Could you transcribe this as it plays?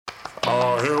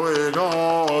Oh, here we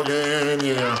go again,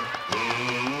 yeah.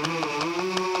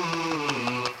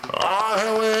 Oh,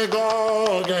 here we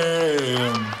go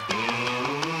again.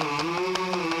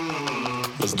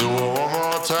 Let's do it one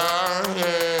more time,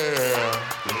 yeah.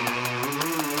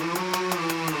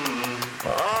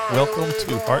 Welcome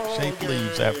to Heart Shaped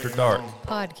Leaves After Dark.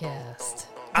 Podcast.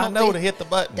 I know to hit the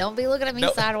button. Don't be looking at me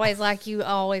sideways like you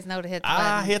always know to hit the button.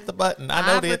 I hit the button. I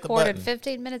know to hit the button. I've recorded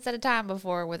 15 minutes at a time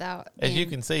before without. As you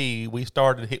can see, we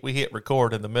hit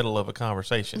record in the middle of a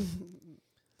conversation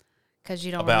because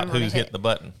you don't about remember who's hitting the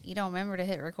button. You don't remember to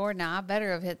hit record. Now I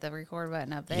better have hit the record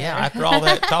button up there. Yeah, after all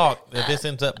that talk, if this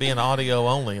ends up being audio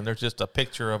only and there's just a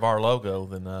picture of our logo,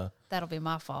 then that'll be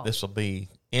my fault. this will be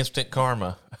instant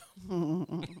karma. Do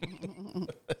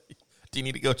you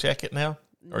need to go check it now?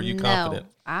 Or are you confident?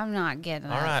 No, I'm not getting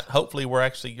it. All right. Hopefully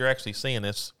you're actually seeing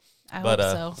this. I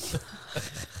hope so.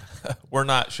 We're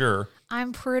not sure.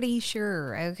 I'm pretty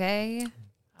sure, okay?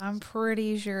 I'm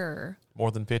pretty sure.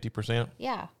 More than 50%?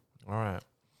 Yeah. All right.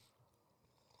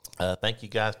 Thank you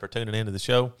guys for tuning into the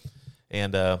show.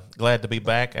 And glad to be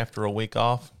back after a week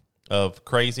off of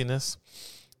craziness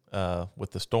with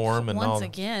the storm and all. Once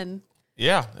again.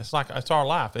 Yeah, it's our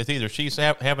life. It's either she's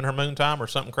having her moon time or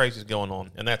something crazy is going on,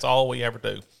 and that's all we ever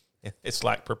do. It's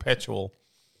like perpetual.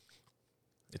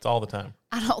 It's all the time.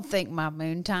 I don't think my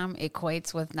moon time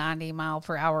equates with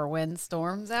 90-mile-per-hour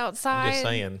windstorms outside. I'm just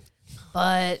saying.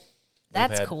 But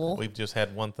that's cool. We've just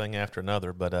had one thing after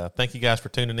another. But thank you guys for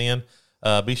tuning in.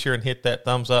 Be sure and hit that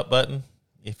thumbs up button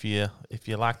if you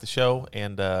like the show,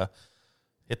 and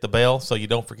hit the bell so you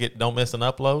don't miss an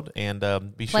upload. And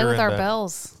be Play sure with and our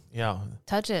bells. Yeah.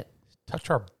 Touch it. Touch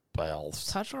our bells.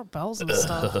 Touch our bells and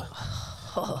stuff.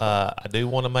 I do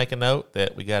want to make a note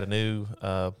that we got a new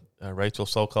Rachel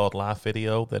So-Called live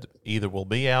video that either will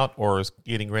be out or is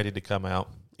getting ready to come out.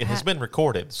 It has been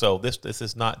recorded, so this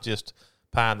is not just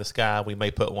pie in the sky. We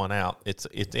may put one out. It's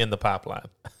in the pipeline.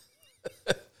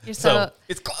 So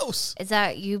it's close. Is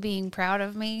that you being proud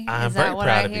of me? I'm very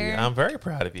proud of you. I'm very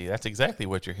proud of you. That's exactly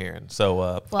what you're hearing.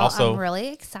 So I'm really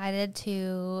excited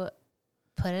to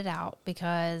put it out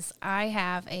because I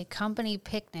have a company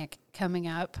picnic coming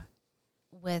up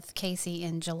with Casey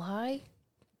in July.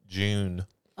 June.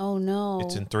 Oh no.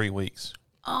 It's in 3 weeks.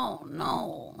 Oh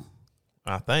no.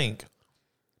 I think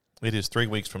it is 3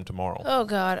 weeks from tomorrow. Oh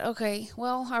God. Okay.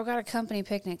 Well, I've got a company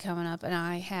picnic coming up and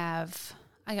I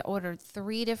ordered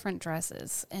 3 different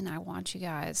dresses and I want you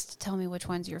guys to tell me which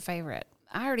one's your favorite.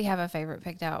 I already have a favorite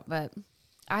picked out, but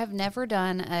I've never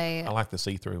done I like the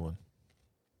see-through one.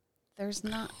 There's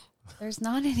not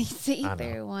any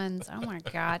see-through ones. Oh my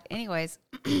God. Anyways,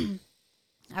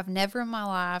 I've never in my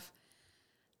life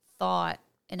thought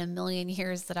in a million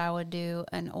years that I would do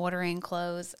an ordering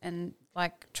clothes and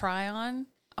like try on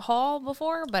haul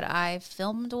before, but I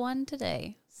filmed one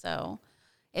today. So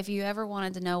if you ever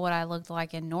wanted to know what I looked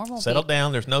like in normal Settle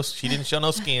down. She didn't show no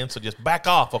skin, so just back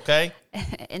off, okay?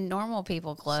 in normal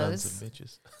people clothes. Sons of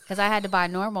bitches. Because I had to buy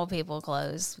normal people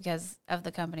clothes because of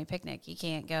the company picnic. You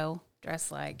can't go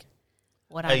dress like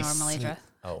what I normally dress.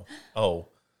 Oh.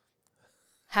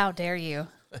 How dare you?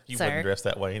 You sir. wouldn't dress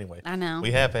that way anyway. I know.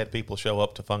 We have had people show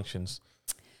up to functions.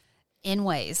 In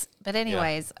ways. But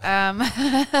anyways,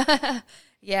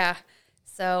 yeah.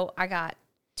 So I got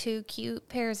 2 cute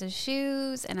pairs of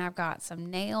shoes and I've got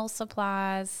some nail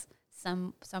supplies.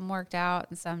 Some worked out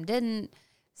and some didn't.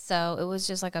 So it was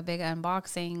just like a big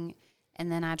unboxing.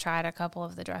 And then I tried a couple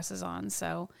of the dresses on.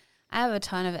 So I have a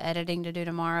ton of editing to do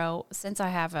tomorrow. Since I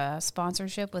have a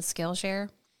sponsorship with Skillshare,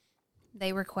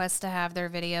 they request to have their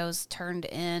videos turned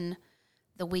in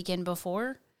the weekend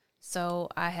before. So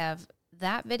I have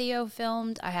that video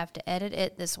filmed. I have to edit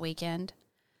it this weekend.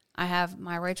 I have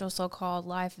my Rachel So-Called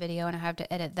live video, and I have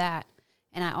to edit that.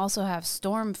 And I also have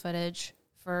storm footage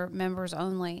for members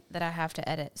only that I have to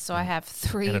edit. So I have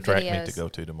 3 and a track videos. meet to go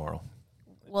to tomorrow.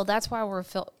 Well, that's why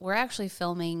we're actually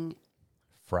filming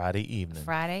Friday evening.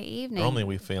 Normally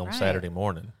we film Saturday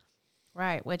morning.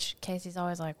 Right, which Casey's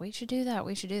always like, we should do that.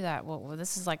 Well,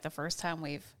 this is like the first time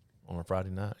on a Friday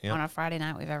night. Yeah. On a Friday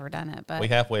night we've ever done it. But we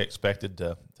halfway expected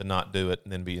to not do it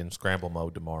and then be in scramble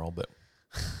mode tomorrow, but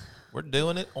we're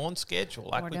doing it on schedule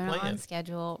like we planned. We're doing it on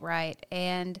schedule, right.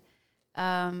 And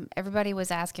everybody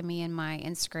was asking me in my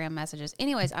Instagram messages.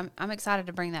 Anyways, I'm excited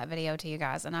to bring that video to you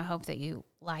guys, and I hope that you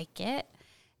like it,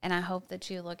 and I hope that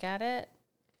you look at it.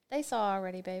 They saw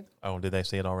already, babe. Oh, did they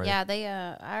see it already? Yeah, they.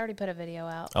 I already put a video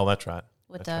out. Oh, that's right.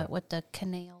 With the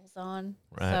canals on.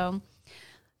 Right. So,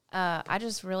 I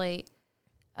just really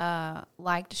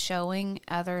liked showing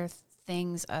other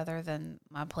things other than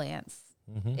my plants.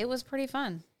 Mm-hmm. It was pretty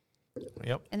fun.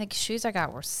 Yep. And the shoes I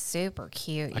got were super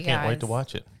cute. I can't wait to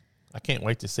watch it. I can't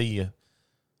wait to see you.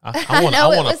 I want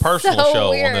know, it a was personal so show on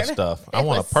weird. this stuff. I It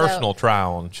want a was so- personal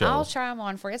try-on show. I'll try them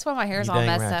on for you. It's why my hair's You all dang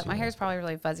messed right up. you My will. hair's probably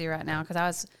really fuzzy right now because I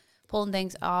was pulling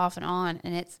things off and on,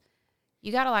 and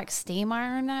you got to like steam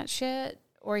iron that shit,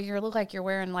 or you look like you're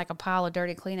wearing like a pile of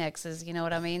dirty Kleenexes. You know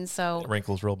what I mean? So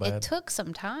Wrinkles real bad. it took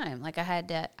some time. Like I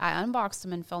unboxed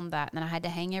them and filmed that, and then I had to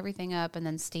hang everything up and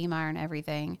then steam iron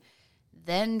everything,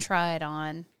 then try it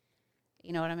on.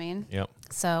 You know what I mean? Yep.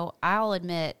 So I'll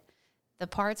admit, the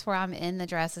parts where I'm in the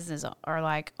dresses are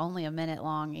like only a minute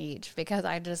long each because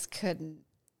I just couldn't.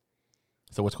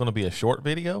 So it's going to be a short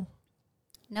video?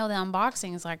 No, the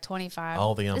unboxing is like 25.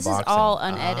 Oh, the This is unboxing. all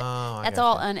unedited. Oh, I That's got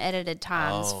all you. unedited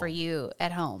times Oh. for you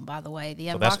at home, by the way. The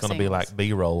So unboxing. that's going to be like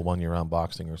B-roll when you're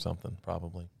unboxing or something,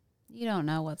 probably. You don't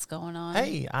know what's going on.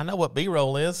 Hey, I know what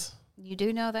B-roll is. You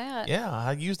do know that. Yeah,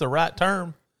 I used the right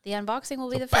term. The unboxing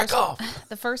will be the back first off.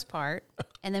 the first part.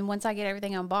 And then once I get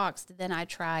everything unboxed, then I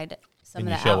tried some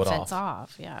Then of you the show it outfits off.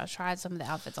 off. Yeah, I tried some of the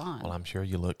outfits on. Well, I'm sure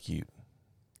you look cute.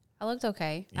 I looked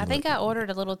okay. You I think look- I ordered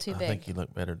a little too I big. think you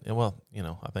look better. Well,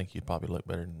 I think you'd probably look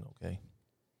better than okay.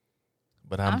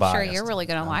 But I'm I'm biased. sure you're really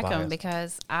going to I'm like them biased.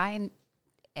 because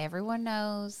everyone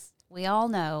knows, we all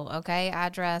know, okay? I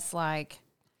dress like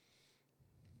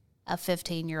a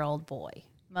 15-year-old boy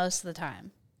most of the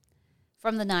time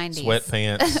from the 90s.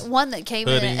 Sweatpants, One that came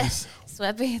in hoodies.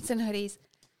 sweatpants and hoodies.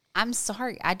 I'm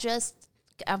sorry.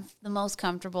 I'm the most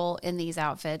comfortable in these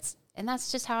outfits, and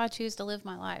that's just how I choose to live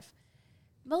my life.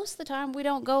 Most of the time, we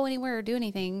don't go anywhere or do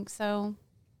anything, so...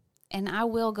 And I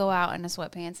will go out in a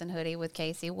sweatpants and hoodie with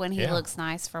Casey when he Yeah. looks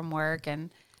nice from work,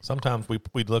 and Sometimes we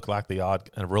look like a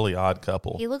really odd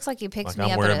couple. he looks like he picks Like me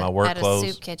I'm up wearing my work at a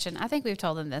clothes. soup kitchen. I think we've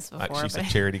told him this before. Like she's a but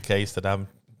charity case that I'm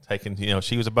taking.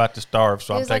 She was about to starve,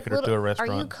 so he I'm was like, taking her to a "Are you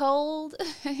restaurant. cold?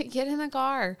 Get in the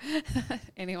car."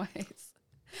 Anyways,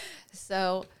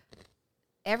 so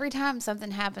every time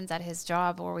something happens at his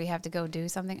job or we have to go do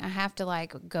something, I have to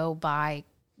like go buy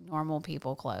normal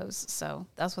people clothes. So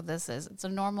that's what this is. It's a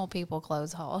normal people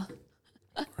clothes haul.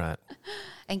 Right.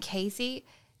 And Casey,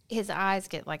 his eyes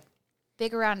get like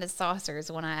big around his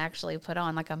saucers when I actually put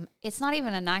on like it's not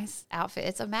even a nice outfit.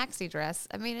 It's a maxi dress.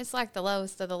 I mean, it's like the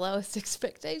lowest of the lowest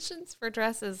expectations for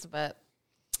dresses, but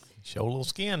Show a little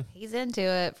skin. he's into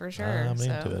it for sure. I'm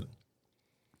so. into it.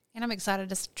 And I'm excited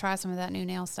to try some of that new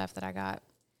nail stuff that I got.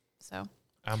 So,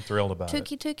 I'm thrilled about it.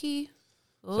 Tookie.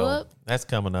 So Whoop. that's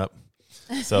coming up.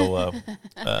 So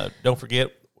don't forget.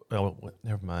 Oh,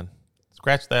 never mind.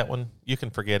 Scratch that one. You can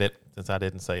forget it since I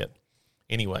didn't say it.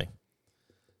 Anyway,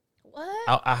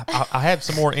 What? I had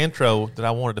some more intro that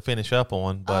I wanted to finish up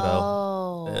on, but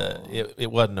it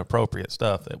wasn't appropriate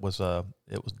stuff. It was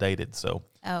dated, so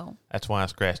that's why I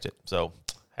scratched it. So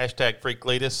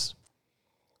 #FreakLetus.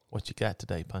 What you got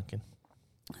today, Pumpkin?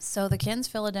 So the Ken's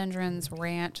Philodendrons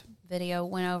rant video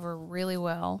went over really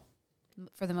well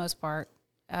for the most part.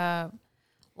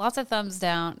 Lots of thumbs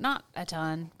down, not a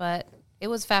ton, but it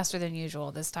was faster than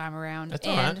usual this time around. That's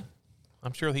all right.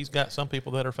 I'm sure he's got some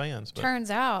people that are fans. But Turns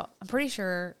out, I'm pretty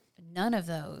sure none of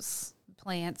those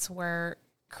plants were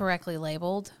correctly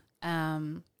labeled.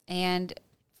 And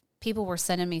people were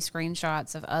sending me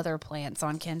screenshots of other plants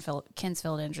on Ken's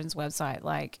Philodendrons website.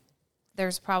 Like,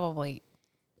 there's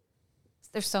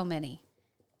so many.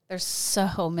 There's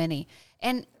so many.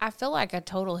 And I feel like a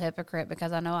total hypocrite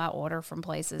because I know I order from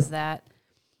places that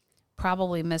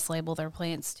probably mislabel their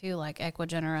plants too, like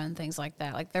Equigenera and things like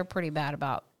that. Like, they're pretty bad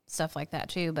about stuff like that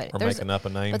too. But or making up a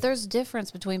name. But there's difference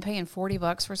between paying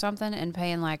 $40 for something and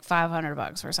paying like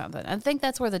 $500 for something. I think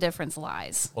that's where the difference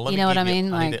lies. Well, let You me know what I give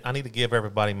mean? I need to give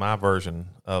everybody my version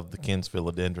of the Ken's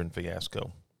Philodendron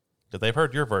fiasco. Because they've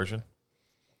heard your version.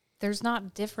 There's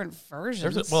not different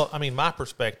versions. My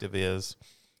perspective is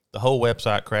the whole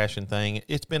website crashing thing.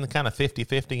 It's been kind of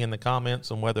 50-50 in the comments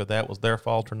on whether that was their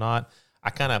fault or not. I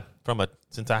kind of,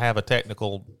 since I have a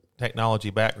technology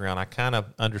background, I kind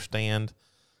of understand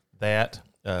that.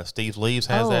 Steve Leaves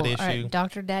has that issue. All right,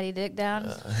 Dr. Daddy Dick Down.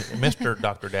 Mr.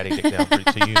 Dr. Daddy Dick Down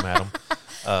to you, madam.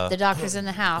 The doctor's in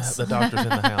the house. The doctor's in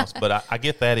the house. But I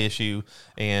get that issue,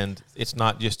 and it's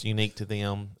not just unique to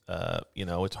them.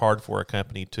 It's hard for a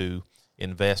company to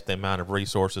invest the amount of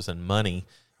resources and money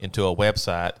into a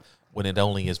website when it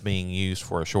only is being used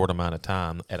for a short amount of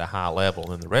time at a high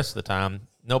level. And the rest of the time,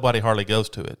 nobody hardly goes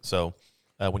to it. So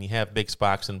when you have big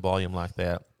spikes in volume like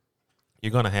that,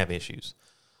 you're going to have issues.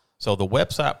 So the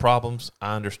website problems,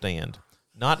 I understand.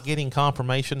 Not getting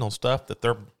confirmation on stuff that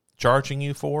they're charging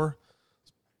you for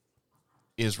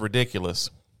is ridiculous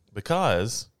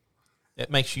because it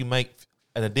makes you make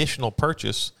an additional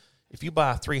purchase. If you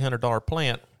buy a $300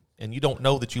 plant and you don't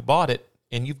know that you bought it,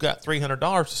 and you've got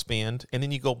 $300 to spend, and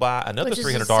then you go buy another Which is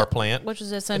 $300 plant, which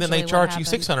is and essentially then they what charge you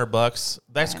happened. $600.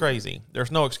 That's Right. crazy.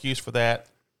 There's no excuse for that.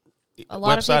 A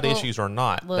lot of Website people- issues or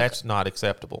not, look, that's not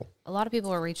acceptable. A lot of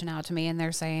people are reaching out to me and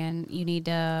they're saying you need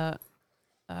to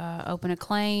open a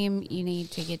claim, you need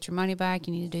to get your money back,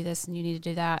 you need to do this and you need to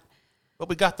do that. But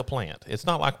we got the plant. It's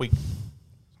not like we.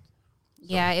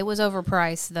 Yeah, it was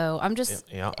overpriced though. I'm just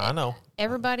Yeah, I know.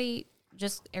 everybody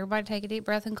take a deep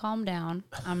breath and calm down.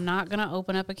 I'm not going to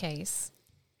open up a case.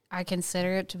 I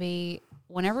consider it to be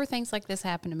whenever things like this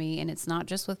happen to me, and it's not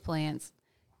just with plants,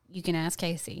 you can ask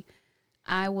Casey.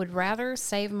 I would rather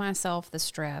save myself the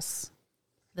stress,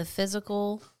 the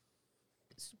physical,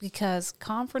 because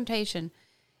confrontation,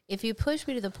 if you push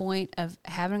me to the point of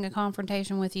having a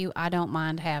confrontation with you, I don't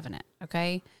mind having it,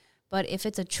 okay? But if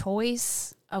it's a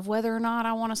choice of whether or not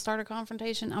I want to start a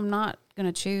confrontation, I'm not going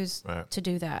to choose Right. to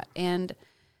do that. And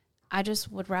I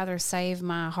just would rather save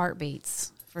my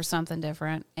heartbeats for something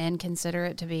different and consider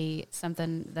it to be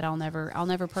something that I'll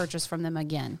never purchase from them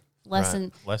again.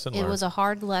 Lesson Lesson It learned. was a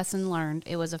hard lesson learned.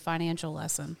 It was a financial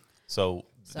lesson. So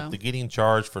So. the getting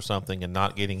charged for something and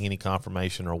not getting any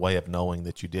confirmation or way of knowing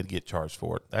that you did get charged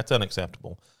for it, that's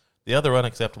unacceptable. The other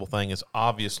unacceptable thing is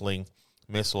obviously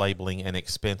mislabeling an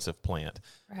expensive plant.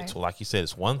 Right. It's like you said,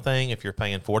 it's one thing if you're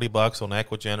paying $40 on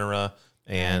Equigenera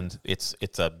and it's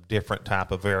a different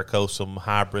type of varicosum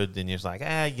hybrid, and you're just like,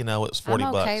 it's $40.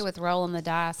 I'm okay with rolling the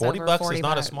dice. $40 over bucks $40 is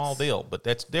not a small deal, but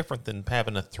that's different than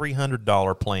having a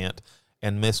 $300 plant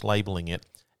and mislabeling it,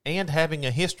 and having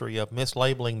a history of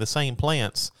mislabeling the same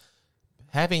plants,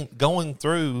 going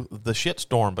through the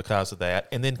shitstorm because of that,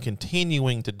 and then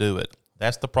continuing to do it.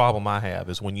 That's the problem I have,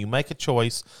 is when you make a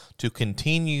choice to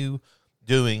continue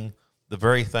doing the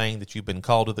very thing that you've been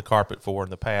called to the carpet for in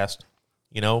the past.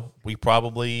 We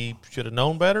probably should have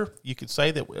known better. You could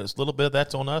say that a little bit of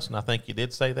that's on us, and I think you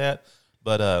did say that.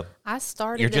 But I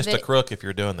started you're just a vid- crook if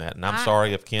you're doing that. And I'm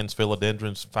sorry if Ken's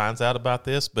Philodendrons finds out about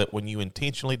this, but when you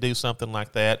intentionally do something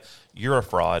like that, you're a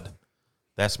fraud.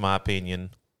 That's my opinion.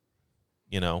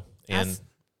 And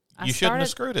I you shouldn't have started-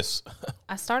 screwed us.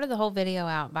 I started the whole video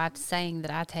out by saying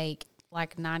that I take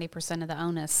like 90% of the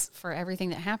onus for everything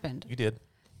that happened. You did.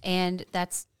 And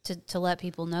that's to let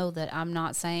people know that I'm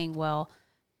not saying, well,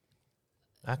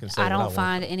 I can say I what don't want.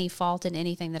 find any fault in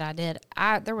anything that I did.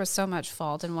 There was so much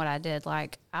fault in what I did.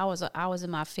 Like I was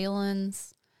in my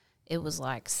feelings. It was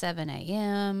like 7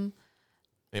 a.m.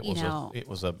 It you was know, it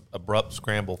was a abrupt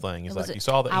scramble thing. It's It was like you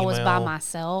saw the email. I was by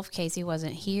myself. Casey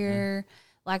wasn't here.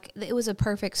 Like it was a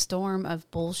perfect storm of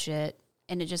bullshit,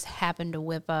 and it just happened to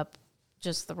whip up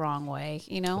just the wrong way.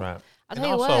 Right. I'll And tell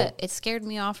you also- what, it scared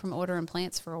me off from ordering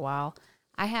plants for a while.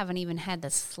 I haven't even had the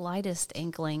slightest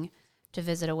inkling to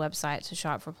visit a website to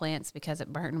shop for plants because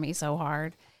it burned me so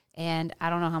hard. And I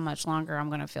don't know how much longer I'm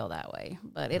going to feel that way,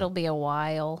 but it'll be a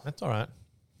while. That's all right.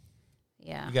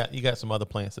 Yeah. You got some other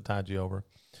plants that tied you over.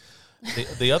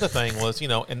 The other thing was,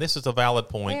 and this is a valid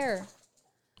point. Where?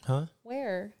 Huh?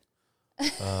 Where?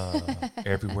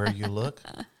 Everywhere you look.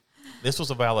 This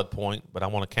was a valid point, but I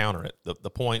want to counter it. The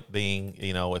point being,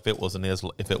 if it was an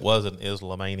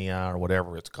Islamania or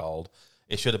whatever it's called,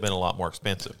 it should have been a lot more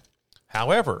expensive.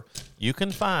 However, you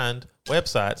can find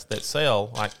websites that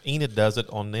sell, like Enid does it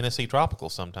on NSC Tropical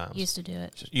sometimes. Used to do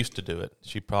it. She used to do it.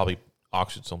 She probably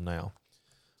auctions them now.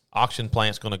 Auction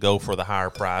plants going to go for the higher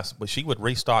price, but she would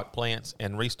restock plants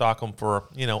and restock them for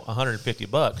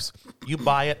 $150. You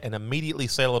buy it and immediately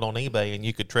sell it on eBay, and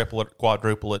you could triple it,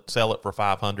 quadruple it, sell it for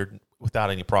 $500 without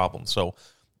any problem. So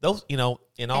those,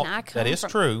 that is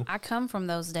true. I come from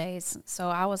those days, so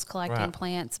I was collecting Right.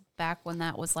 plants back when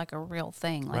that was like a real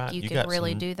thing. Like Right. you You could got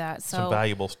really some- do that. Some So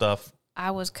valuable stuff.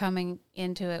 I was coming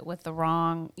into it with the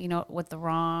wrong.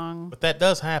 But that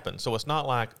does happen. So it's not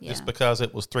like just Yeah. because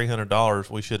it was $300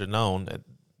 we should have known.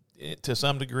 To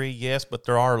some degree, yes, but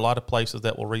there are a lot of places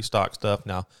that will restock stuff.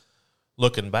 Now,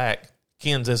 looking back,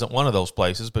 Ken's isn't one of those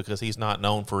places because he's not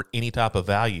known for any type of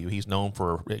value. He's known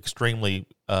for extremely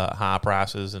high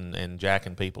prices and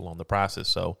jacking people on the prices.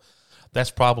 So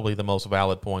that's probably the most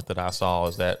valid point that I saw,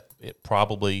 is that it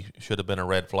probably should have been a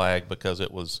red flag because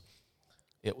it was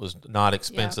not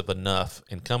expensive enough.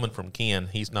 And coming from Ken,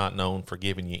 he's not known for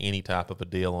giving you any type of a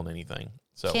deal on anything.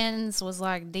 So Ken's was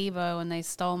like Debo, and they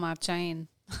stole my chain.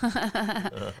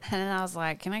 And I was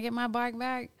like, "Can I get my bike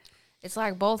back?" It's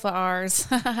like both of ours.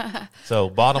 So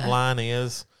bottom line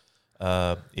is,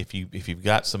 if you've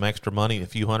got some extra money, a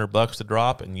few $100 to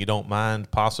drop, and you don't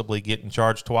mind possibly getting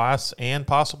charged twice and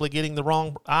possibly getting the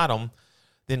wrong item,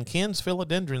 then Ken's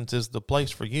Philodendrons is the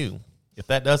place for you. If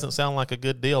that doesn't sound like a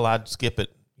good deal, I'd skip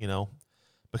it,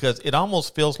 because it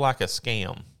almost feels like a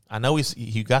scam. I know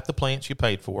you got the plants you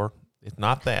paid for. It's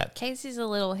not that. Casey's a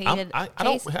little heated. I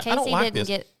don't like didn't this.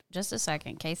 get. Just a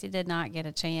second. Casey did not get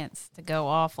a chance to go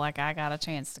off like I got a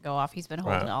chance to go off. He's been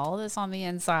holding all of this on the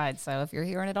inside. So if you're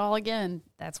hearing it all again,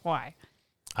 that's why.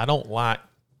 I don't like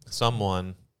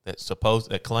someone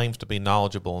that claims to be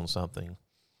knowledgeable in something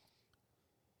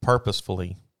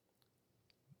purposefully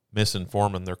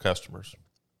misinforming their customers.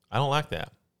 I don't like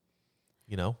that.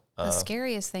 The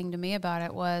scariest thing to me about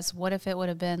it was, what if it would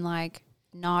have been like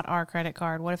not our credit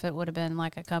card? What if it would have been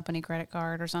like a company credit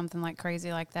card or something like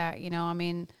crazy like that? I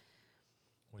mean,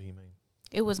 what do you mean?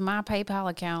 It was my PayPal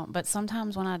account, but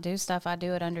sometimes when I do stuff, I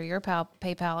do it under your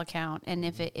PayPal account. And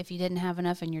if you didn't have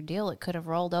enough in your deal, it could have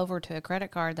rolled over to a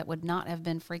credit card that would not have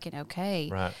been freaking okay.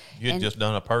 Right. You had just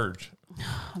done a purge.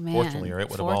 Oh, man. Fortunately, or it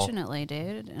would have all. Fortunately,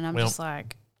 dude. And I'm just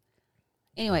like,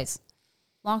 anyways,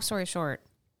 long story short.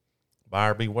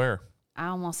 Buyer beware. I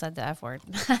almost said the F word.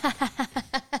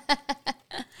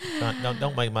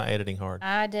 Don't make my editing hard.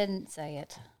 I didn't say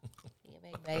it. You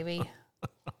big baby.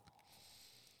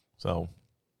 So,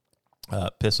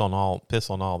 piss on all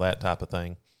that type of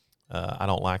thing. I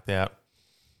don't like that,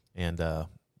 and I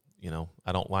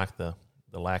don't like the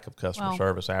lack of customer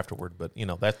service afterward. But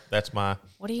that's my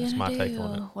take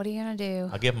on it. What are you gonna do?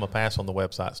 I give them a pass on the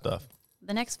website stuff.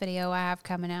 The next video I have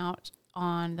coming out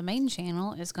on the main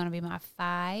channel is going to be my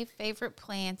 5 favorite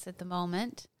plants at the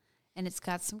moment, and it's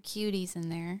got some cuties in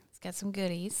there. It's got some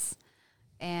goodies,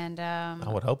 and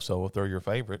I would hope so if they're your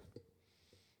favorite.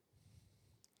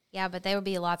 Yeah, but they would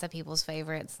be lots of people's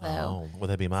favorites, though. Oh, would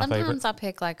they be my favorite? Sometimes I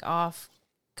pick like off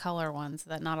color ones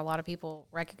that not a lot of people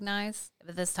recognize.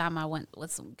 But this time I went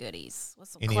with some goodies, with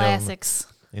some classics.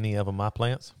 Any of them my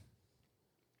plants?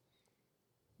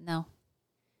 No.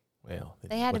 Well,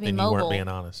 they had to be then mobile. You weren't being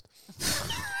honest.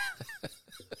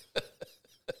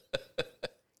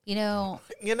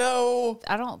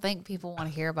 I don't think people want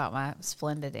to hear about my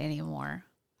Splendid anymore.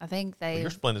 I think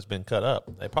your Splendid's been cut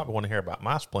up. They probably want to hear about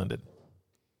my Splendid.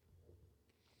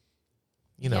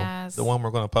 Yes. The one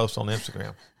we're going to post on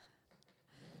Instagram.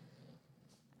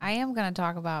 I am going to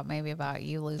talk about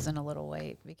you losing a little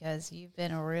weight, because you've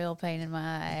been a real pain in my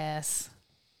ass.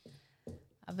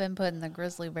 I've been putting the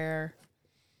grizzly bear.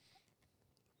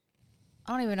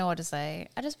 I don't even know what to say.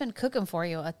 I've just been cooking for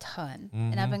you a ton.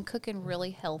 Mm-hmm. And I've been cooking really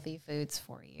healthy foods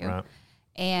for you. Right.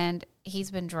 And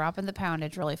he's been dropping the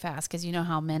poundage really fast, because you know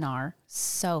how men are.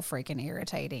 So freaking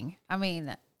irritating. I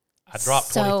mean, I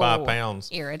dropped 25 pounds.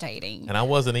 Irritating. And I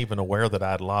wasn't even aware that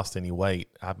I'd lost any weight.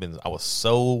 I was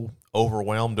so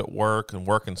overwhelmed at work and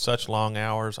working such long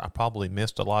hours. I probably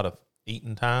missed a lot of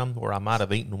eating time, where I might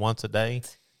have eaten once a day.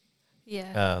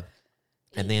 Yeah.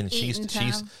 And then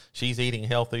she's eating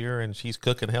healthier, and she's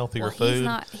cooking healthier food.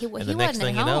 And the next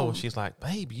thing you know, she's like,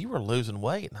 "Babe, you were losing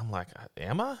weight." And I'm like,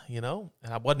 "Am I?" And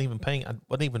I wasn't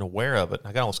even aware of it.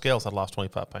 I got on scales. I lost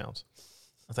 25 pounds. I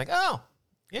was like, "Oh,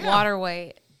 yeah, water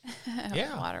weight."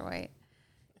 Yeah, water weight.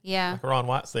 Yeah. Like Ron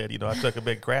White said, I took a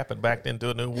big crap and backed into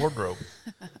a new wardrobe.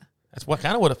 That's what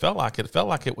it felt like. It felt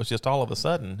like it was just all of a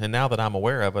sudden. And now that I'm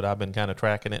aware of it, I've been kind of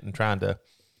tracking it and trying to.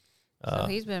 So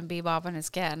he's been bebopping his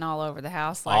cat and all over the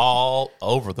house. All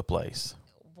over the place.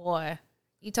 Boy,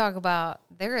 you talk about,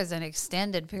 there is an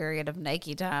extended period of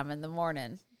naked time in the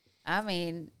morning. I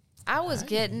mean, I was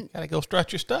getting. Got to go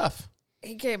stretch your stuff.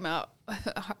 He came out.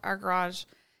 Our garage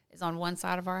is on one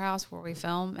side of our house where we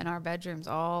film, and our bedroom's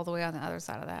all the way on the other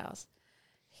side of the house.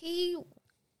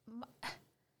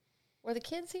 Were the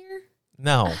kids here?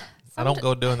 No, I don't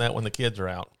go doing that when the kids are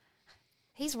out.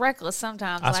 He's reckless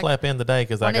sometimes. I slept in today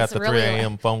because I got the 3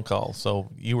 a.m. phone call.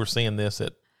 So you were seeing this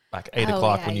at like 8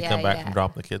 o'clock when you come back from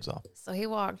dropping the kids off. So he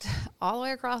walked all the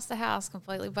way across the house,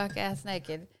 completely buck-ass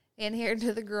naked, in here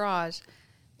to the garage.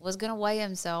 Was going to weigh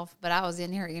himself, but I was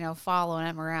in here, following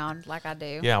him around like I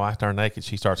do. Yeah, when I turn naked,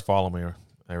 she starts following me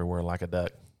everywhere like a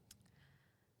duck.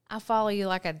 I follow you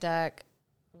like a duck,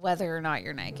 whether or not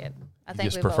you're naked. I think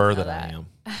just we prefer both know that I am.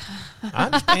 I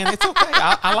understand. It's okay.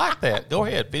 I like that. Go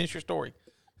ahead. Finish your story.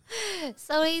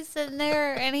 So he's sitting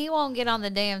there, and he won't get on the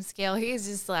damn scale. He's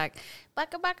just like,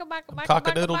 baka, baka, baka, baka,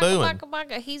 cock-a-doodle-doing. baka,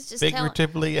 baka. He's just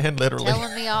figuratively and literally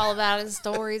telling me all about his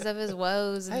stories of his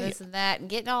woes and this and that, and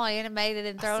getting all animated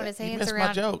and throwing his hands around.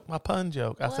 My joke, my pun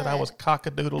joke. I said I was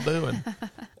cock-a-doodle-doing.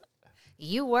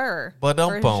 You were, but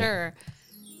for sure.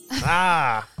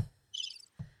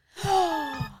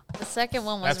 The second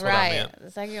one was right.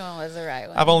 The second one was the right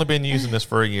one. I've only been using this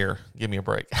for a year. Give me a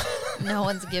break. No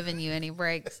one's giving you any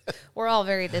breaks. We're all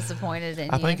very disappointed in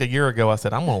you. I think a year ago I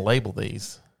said, I'm going to label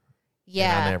these.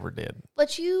 Yeah. And I never did.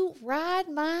 But you ride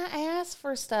my ass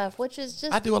for stuff, which is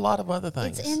just I do a lot of other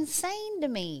things. it's insane to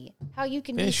me how you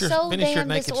can Finish be your so naked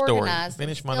damn story. disorganized.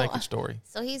 Finish my naked story.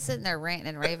 So he's sitting there ranting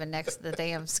and raving next to the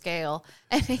damn scale,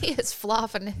 and he is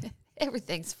flopping.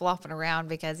 Everything's flopping around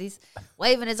because he's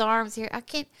waving his arms here.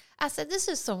 I said, this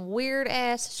is some weird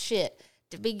ass shit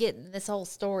to be getting this whole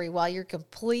story while you're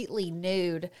completely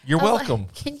nude. You're I was like, welcome.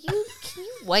 Can you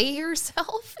weigh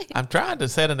yourself? I'm trying to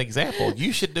set an example.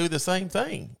 You should do the same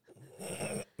thing.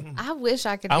 I wish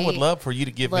I could. I would love for you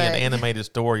to give me an Look. animated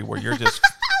story where you're just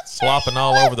flopping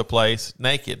all over the place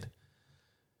naked.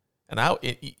 And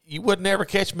you would never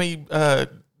catch me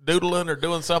doodling or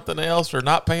doing something else or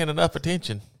not paying enough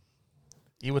attention.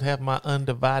 You would have my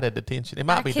undivided attention. It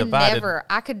might be divided.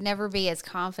 I could never be as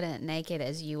confident naked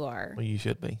as you are. Well, you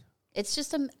should be. It's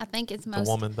just I think it's The most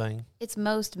woman thing. It's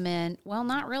most men. Well,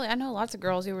 not really. I know lots of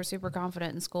girls who were super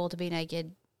confident in school to be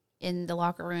naked in the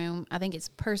locker room. I think it's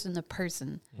person to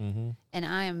person. Mm-hmm. And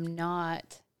I am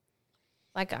not.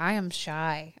 Like, I am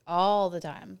shy all the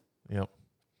time. Yep.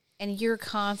 And you're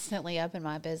constantly up in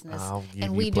my business. I'll give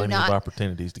and you we plenty do not. of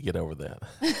opportunities to get over that.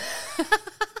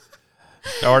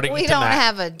 Starting We tonight. don't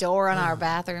have a door on our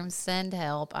bathroom. Send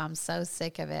help. I'm so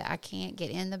sick of it. I can't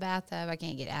get in the bathtub. I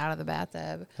can't get out of the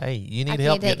bathtub. Hey, you I need can't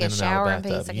help take getting a in and shower out in of the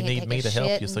peace. I bathtub. You can't need take me a to help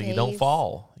shit you in so you don't peace.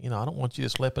 fall. I don't want you to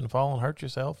slip and fall and hurt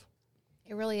yourself.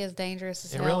 It really is dangerous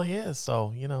as It hell. really is.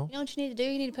 So, You know what you need to do?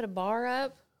 You need to put a bar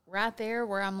up right there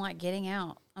where I'm like getting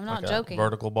out. I'm not like a joking.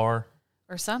 vertical bar.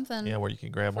 Or something. Yeah, where you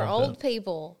can grab For onto old it.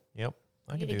 people. Yep.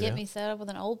 I You can need do to get that. me set up with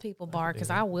an old people bar do because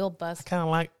that. I will bust. Kind of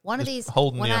like One of just these,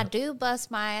 holding when you. I do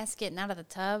bust my ass getting out of the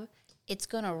tub, it's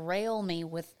going to rail me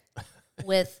with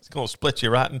It's going to split you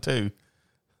right in two.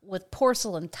 with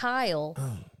porcelain tile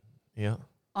Yeah.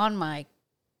 on my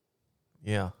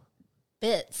Yeah.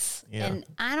 bits. Yeah. And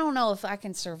I don't know if I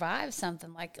can survive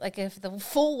something like if the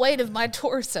full weight of my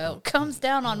torso comes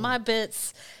down on my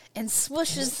bits and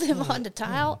swooshes them onto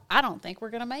tile, I don't think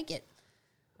we're going to make it.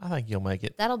 I think you'll make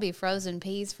it. That'll be frozen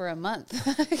peas for a month.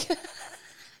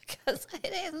 Because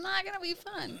it is not going to be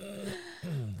fun.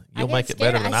 You'll get make it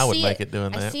scared. better than I would see make it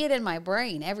doing I that. see it in my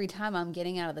brain every time I'm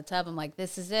getting out of the tub. I'm like,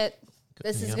 this is it.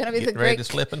 This is Yep. going to be Get the ready great, to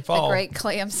slip and the fall. great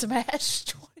clam smash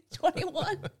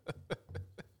 2021.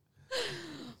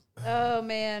 Oh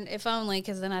man, if only,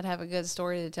 because then I'd have a good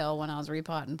story to tell when I was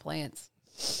repotting plants.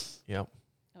 Yep.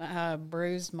 I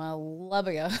bruised my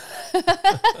labia.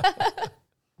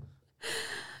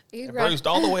 It bruised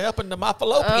all the way up into my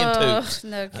fallopian tubes.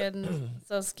 No kidding.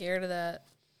 So scared of that.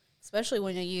 Especially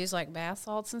when you use like bath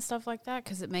salts and stuff like that,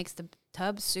 because it makes the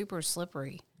tub super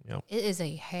slippery. Yep. It is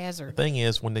a hazard. Thing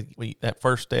is, when that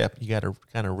first step, you got to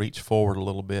kind of reach forward a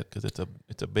little bit because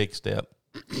it's a big step.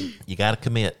 You got to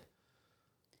commit.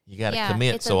 You got to Yeah,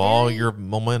 commit, it's a so all very- your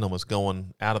momentum is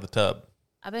going out of the tub.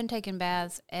 I've been taking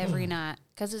baths every night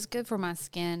because it's good for my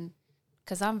skin.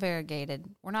 Because I'm variegated.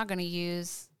 We're not going to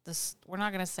use this. We're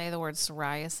not going to say the word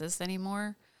psoriasis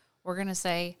anymore. We're going to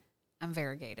say I'm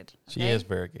variegated. She okay? is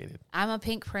variegated. I'm a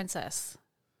pink princess.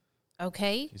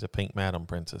 Okay. She's a pink madam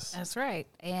princess. That's right.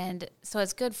 And so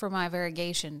it's good for my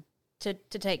variegation to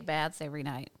take baths every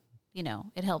night. You know,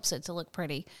 it helps it to look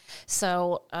pretty.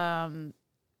 So I've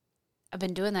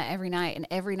been doing that every night. And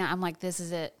every night I'm like, this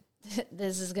is it.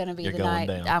 This is going to be You're the going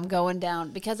night down. I'm going down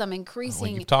because I'm Well,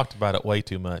 increasing. you've talked about it way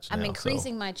too much now. I'm so-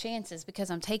 increasing my chances because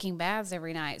I'm taking baths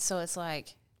every night. So it's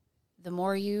like the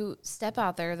more you step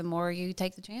out there, the more you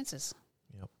take the chances.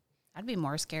 Yep. I'd be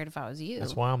more scared if I was you.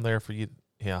 That's why I'm there for you.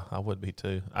 Yeah, I would be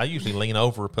too. I usually lean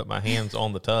over, put my hands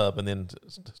on the tub, and then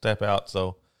step out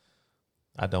so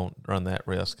I don't run that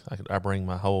risk. I bring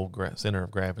my whole center of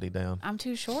gravity down. I'm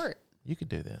too short. You could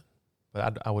do that.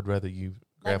 But I would rather you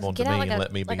grab Like, onto get me out and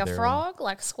let me be like there. a frog,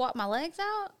 like squat my legs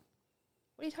out.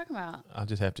 What are you talking about? I'll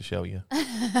just have to show you.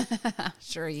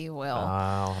 Sure you will.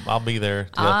 I'll be there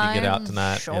to help you get out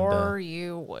tonight. Sure and,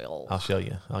 you will. I'll show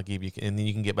you. I'll give you, and then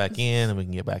you can get back in, and we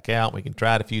can get back out. We can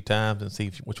try it a few times and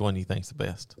see which one you think's the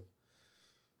best.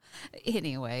 It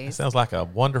Anyways, sounds like a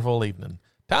wonderful evening.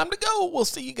 Time to go. We'll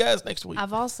see you guys next week.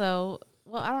 I've also,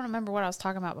 well, I don't remember what I was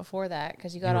talking about before that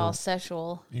because you got all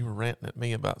sexual. You were ranting at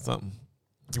me about something.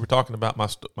 You were talking about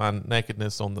my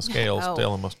nakedness on the scales, Oh,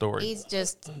 telling my story. He's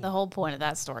just, the whole point of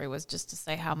that story was just to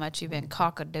say how much you've been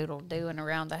cock-a-doodle doing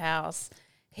around the house.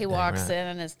 He walks right. in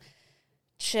and his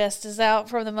chest is out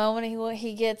from the moment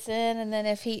he gets in, and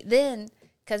then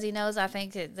because he knows I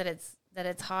think that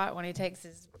it's hot when he takes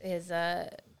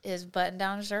his button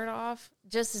down shirt off,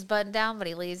 just his button down, but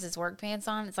he leaves his work pants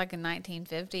on. It's like a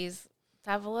 1950s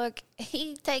type of look.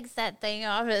 He takes that thing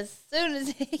off as soon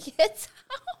as he gets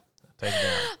home. Take it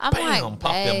down. I'm Bam, like,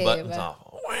 pop them babe. buttons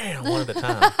off. Wham, one at a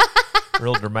time.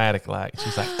 real dramatic. Like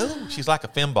she's like, oh, she's like a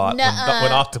fembot Nuh-uh.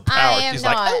 went off to power. I am She's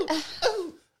not. like,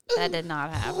 oh. That did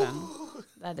not happen.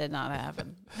 That did not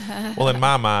happen. Well, in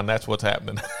my mind, that's what's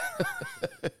happening.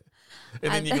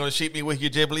 And then you're going to shoot me with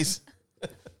your giblies?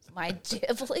 My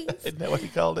giblies? Isn't that what you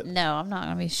called it? No, I'm not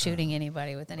going to be shooting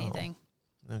anybody with anything.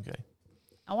 Okay.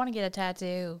 I want to get a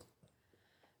tattoo.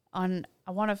 I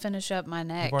want to finish up my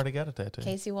neck. You've already got a tattoo.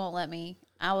 Casey won't let me.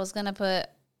 I was going to put,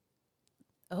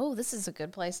 this is a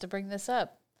good place to bring this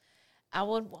up. I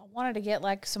wanted to get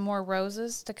like some more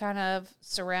roses to kind of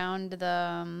surround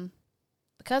the,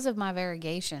 because of my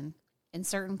variegation in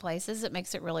certain places, it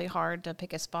makes it really hard to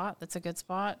pick a spot that's a good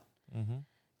spot. Mm-hmm.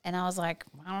 And I was like,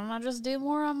 why don't I just do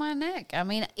more on my neck? I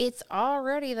mean, it's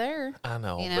already there. I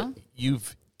know. You know? But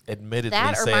you've admittedly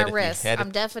That or said my wrist.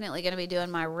 I'm definitely going to be doing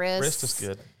my wrist. Wrist is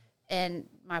good. And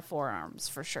my forearms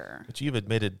for sure. But you've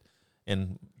admitted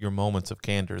in your moments of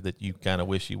candor that you kind of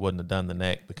wish you wouldn't have done the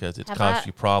neck because it's caused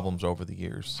you problems over the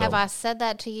years. So, have I said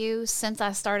that to you since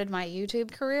I started my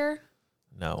YouTube career?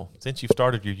 No. Since you've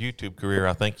started your YouTube career,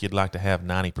 I think you'd like to have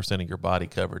 90% of your body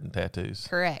covered in tattoos.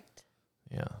 Correct.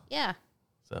 Yeah. Yeah.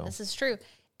 So this is true.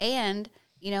 And,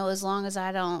 as long as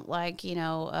I don't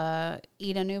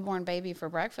eat a newborn baby for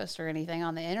breakfast or anything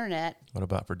on the internet. What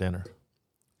about for dinner?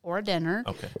 Or dinner.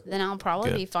 Okay. Then I'll probably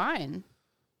Good. be fine.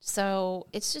 So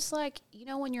it's just like,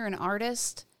 when you're an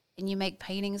artist and you make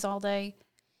paintings all day,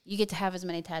 you get to have as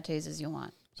many tattoos as you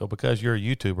want. So because you're a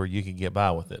YouTuber, you can get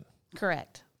by with it.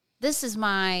 Correct. This is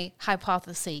my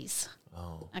hypothesis.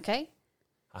 Oh. Okay?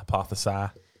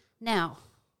 Hypothesize. Now,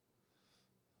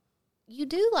 you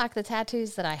do like the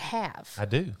tattoos that I have. I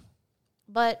do.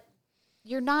 But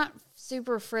you're not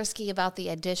super frisky about the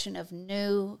addition of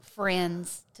new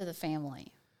friends to the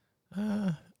family.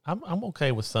 I'm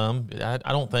okay with some. I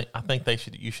think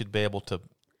you should be able to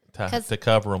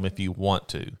cover them if you want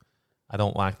to. I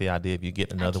don't like the idea of you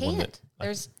getting another one that.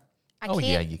 I can't.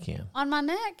 Yeah, you can On my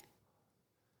neck.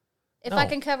 If No. I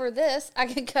can cover this, I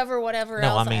can cover whatever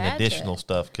else. No, I mean add to additional it.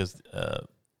 stuff because I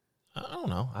don't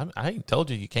know. I ain't told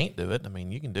you can't do it. I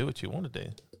mean, you can do what you want to do.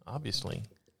 Obviously,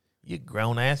 you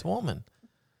grown ass woman.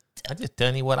 I just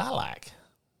telling you what I like.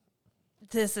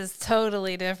 This is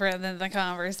totally different than the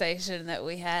conversation that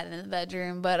we had in the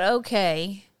bedroom, but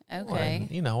okay. Okay.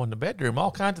 Well, in the bedroom,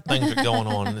 all kinds of things are going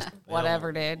on.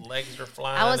 Whatever, dude. Legs are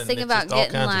flying. I was thinking about just all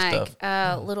getting kinds of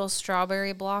stuff. little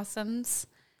strawberry blossoms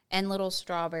and little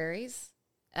strawberries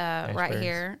right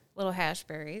here, little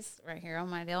hashberries right here on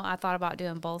my deal. I thought about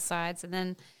doing both sides. And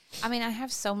then, I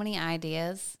have so many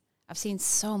ideas. I've seen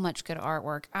so much good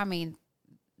artwork.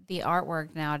 The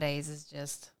artwork nowadays is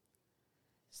just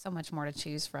so much more to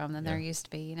choose from than there used to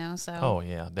be, So Oh,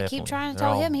 yeah, definitely. I keep trying to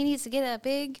tell him he needs to get a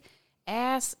big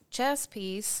ass chess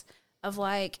piece of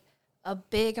like a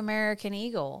big American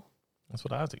eagle. That's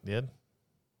what Isaac did.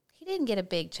 He didn't get a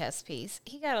big chest piece.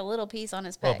 He got a little piece on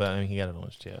his Well, back. but he got it on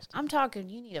his chest. I'm talking,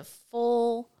 you need a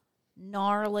full,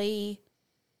 gnarly,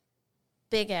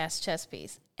 big-ass chest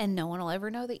piece. And no one will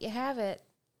ever know that you have it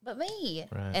but me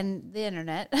Right. and the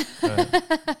internet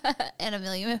Right. and a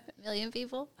million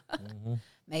people. Mm-hmm.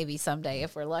 Maybe someday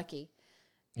if we're lucky,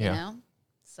 Yeah. you know?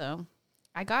 So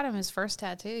I got him his first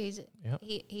tattoo. Yep.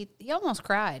 He almost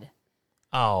cried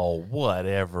Oh,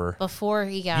 whatever. before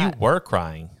he You got, were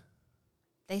crying.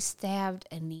 they stabbed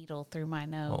a needle through my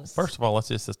nose. Well, first of all, let's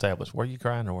just establish, were you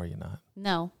crying or were you not?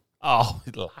 No. Oh,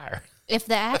 liar. If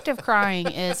the act of crying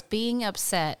is being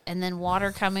upset and then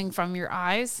water coming from your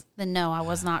eyes, then no, I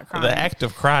was not crying. The act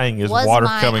of crying is Was water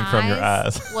my coming from your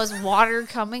eyes. Was water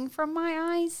coming from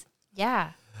my eyes?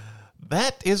 Yeah.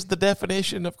 That is the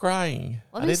definition of crying.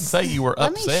 I Let me didn't say you were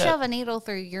Let me upset. shove a needle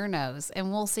through your nose,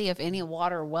 and we'll see if any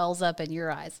water wells up in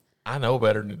your eyes. I know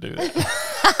better than to do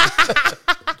that.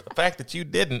 The fact that you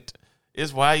didn't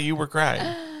is why you were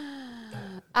crying.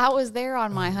 I was there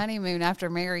on my honeymoon after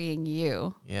marrying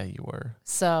you. Yeah, you were.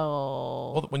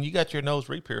 So Well, when you got your nose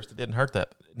re-pierced, it didn't hurt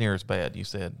that near as bad, you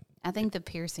said. I think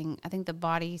the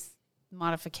body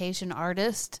modification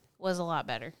artist was a lot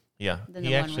better Yeah. than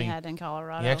the one we had in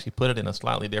Colorado. He actually put it in a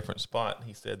slightly different spot.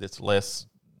 He said it's less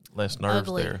nerves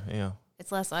Ugly. there. Yeah.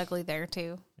 It's less ugly there,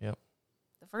 too. Yep.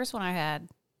 The first one I had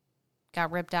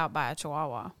got ripped out by a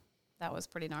chihuahua. That was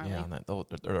pretty gnarly. Yeah,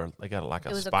 and they got like a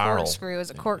It was spiral. a corkscrew. It was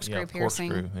a corkscrew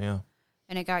piercing. Corkscrew, yeah.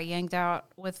 And it got yanked out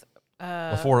with...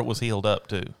 Before it was healed up,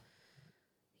 too.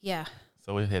 Yeah.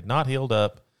 So it had not healed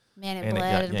up. Man, it And it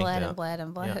bled got and yanked bled out. and bled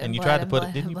and bled. Yeah, And and you bled tried to and put it-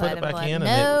 bled didn't and you put it bled and back bled. in and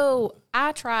No,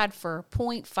 I tried for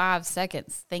 0.5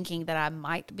 seconds thinking that I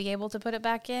might be able to put it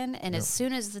back in. And as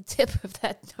soon as the tip of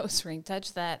that nose ring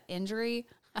touched that injury,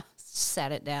 I was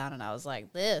set it down, and I was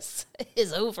like, "This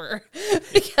is over,"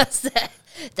 because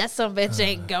that some bitch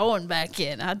ain't going back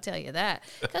in. I'll tell you that.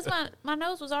 Because my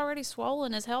nose was already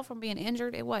swollen as hell from being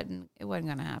injured. It wasn't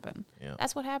gonna happen. Yeah.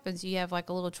 That's what happens. You have like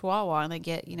a little chihuahua, and they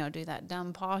get do that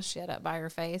dumb paw shit up by your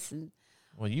face, and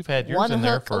Well, you've had yours one in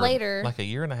there hook for later. like a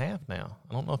year and a half now.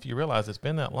 I don't know if you realize it's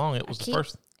been that long. It was the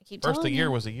first of the telling year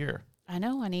you. was a year. I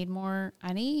know. I need more.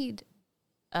 I need.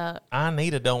 I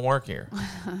need it. Don't work here.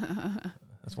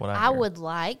 That's what I I hear. would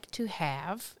like to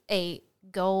have a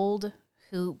gold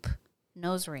hoop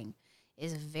nose ring.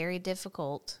 It's very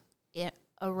difficult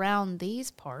around these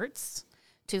parts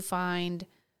to find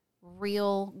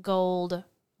real gold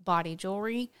body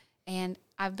jewelry. And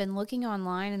I've been looking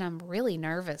online, and I'm really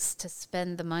nervous to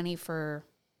spend the money for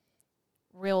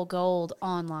real gold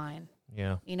online.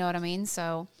 Yeah. You know what I mean?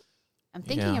 So I'm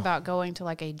thinking Yeah. about going to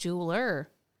like a jeweler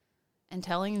and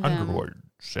telling them.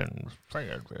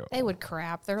 They would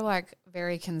crap. They're like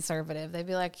very conservative. They'd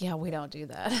be like, "Yeah, we don't do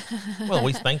that." Well,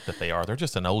 we think that they are. They're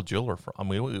just an old jeweler. I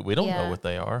mean, we don't know Yeah. what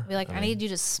they are. Be like, I mean, need you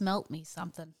to smelt me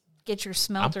something. Get your I'm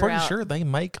smelter pretty out. sure they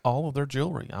make all of their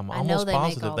jewelry. I'm I know almost they make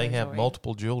positive all they their have jewelry.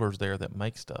 multiple jewelers there that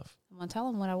make stuff. I'm gonna tell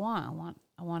them what I want.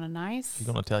 I want a nice She's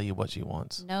gonna tell you what she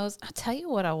wants. nose. I'll tell you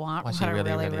what I want. What What she I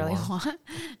really, really, really really want.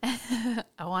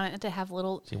 I want it to have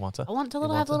little. She wants a. I want it to you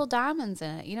have want a- little diamonds in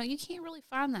it. You can't really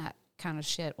find that kind of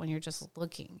shit when you're just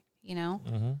looking.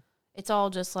 Mhm. It's all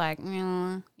just like,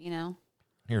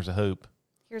 Here's a hoop.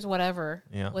 here's whatever.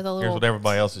 Yeah. With a little. Here's what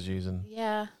everybody else is using.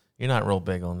 Yeah, You're not real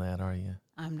big on that, are you?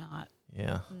 I'm not.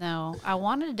 Yeah. No, I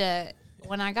wanted to.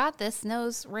 When I got this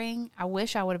nose ring, I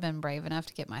wish I would have been brave enough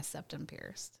to get my septum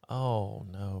pierced. Oh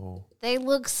no. They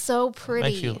look so pretty.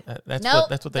 Makes you. That's Nope,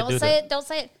 what they don't do. say it. Don't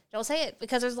say it. Don't say it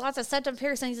because there's lots of septum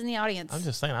piercings in the audience. I'm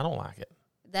just saying I don't like it.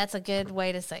 That's a good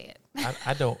way to say it.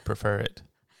 I don't prefer it.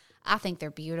 I think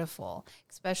they're beautiful,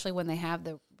 especially when they have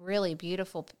the really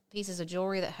beautiful pieces of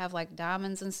jewelry that have like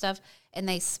diamonds and stuff, and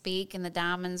they speak, and the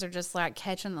diamonds are just like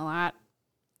catching the light.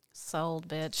 Sold,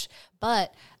 bitch.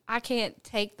 But I can't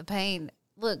take the pain.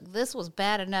 Look, this was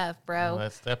bad enough, bro. Well,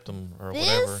 that's septum or this,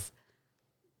 whatever.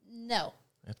 no,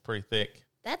 That's pretty thick.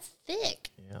 that's thick.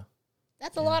 Yeah.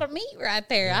 That's a lot of meat right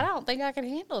there. I don't think I can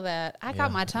handle that. I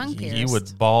got my tongue pierced. You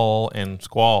would bawl and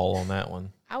squall on that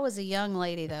one. I was a young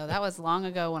lady though. That was long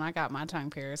ago when I got my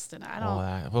tongue pierced, and I don't.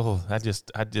 I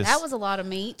just. That was a lot of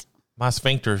meat. My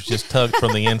sphincters just tugged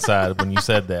from the inside when you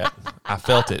said that. I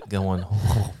felt it going.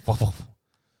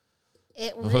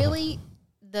 It really,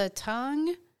 the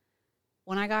tongue,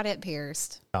 when I got it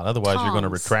pierced. Otherwise, you're going to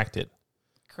Tongs. retract it.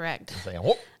 Correct. Say,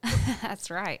 "Whoop." That's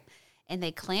right. And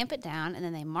they clamp it down, and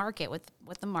then they mark it with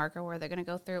the marker where they're going to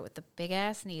go through it with the big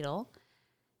ass needle.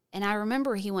 And I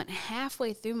remember he went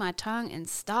halfway through my tongue and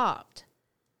stopped.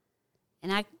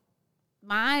 And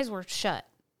my eyes were shut.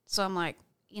 So I'm like,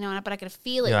 but I could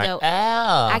feel it You're go. like,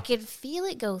 ow. I could feel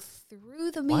it go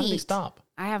through the meat. Why did he stop?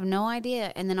 I have no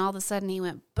idea. And then all of a sudden he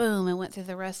went boom and went through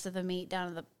the rest of the meat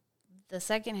down to the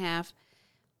second half.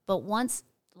 But once,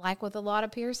 like with a lot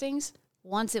of piercings,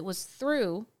 once it was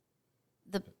through,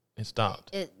 It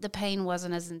stopped. the pain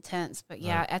wasn't as intense. But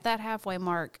yeah, at that halfway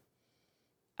mark,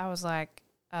 I was like,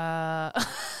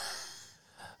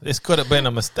 This could have been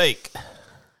a mistake.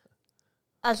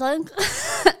 I think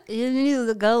you need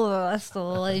to go the rest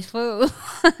of the way through.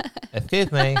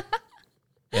 Excuse me.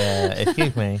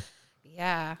 Excuse me.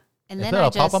 Yeah. And Is then there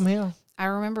a problem here? I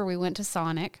remember we went to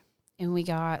Sonic and we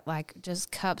got like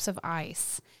just cups of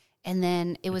ice. And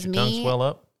then it was Your me. tongue swell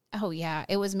up? Oh, yeah.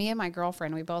 It was me and my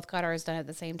girlfriend. We both got ours done at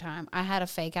the same time. I had a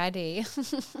fake ID,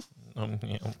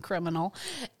 Yeah. criminal.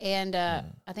 And I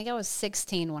think I was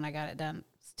 16 when I got it done.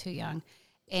 It's too young.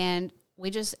 And we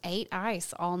just ate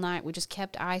ice all night. We just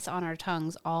kept ice on our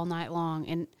tongues all night long.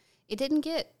 And it didn't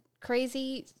get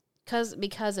crazy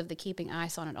because of the keeping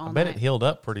ice on it all I bet night. it healed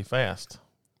up pretty fast.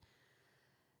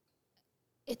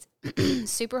 It's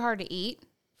super hard to eat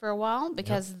for a while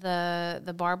because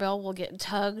the barbell will get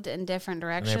tugged in different And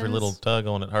directions. every little tug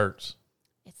on it hurts.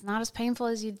 It's not as painful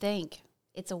as you'd think.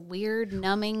 It's a weird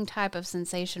numbing type of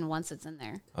sensation once it's in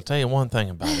there. I'll tell you one thing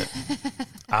about it.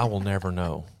 I will never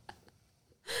know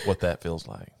what that feels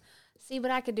like. See, but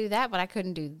I could do that, but I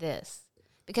couldn't do this.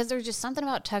 Because there's just something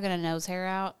about tugging a nose hair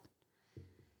out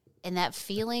and that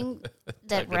feeling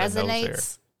that Tugging a nose hair.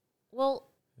 resonates. Well,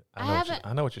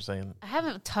 I know what you're saying. I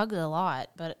haven't tugged a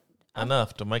lot, but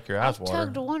Enough to make your eyes I've water.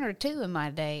 tugged one or two in my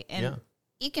day, and Yeah.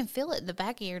 you can feel it in the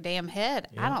back of your damn head.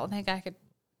 I Yeah. don't think I could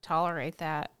tolerate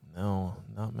that. No,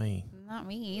 not me. Not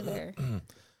me either.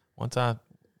 Once I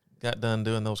got done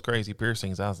doing those crazy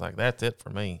piercings, I was like, that's it for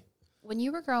me. When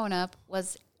you were growing up,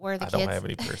 was Were the I kids don't have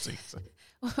any piercings.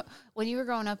 when you were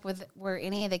growing up? Were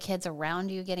any of the kids around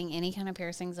you getting any kind of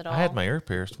piercings at all? I had my ear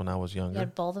pierced when I was You younger.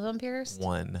 had both of them pierced.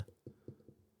 One.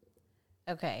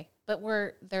 Okay, but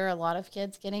were there a lot of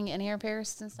kids getting an ear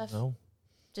pierced and stuff? No.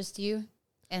 Just you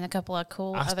and a couple of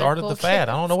cool. I other started cool the fad.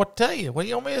 I kids? don't know what to tell you. What do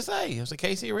you want me to say? It was a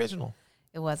Casey original.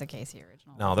 It was a Casey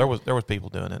original. No, there was people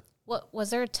doing it. What was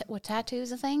there? Were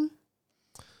tattoos a thing?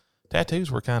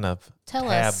 Tattoos were kind of Tell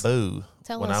us. taboo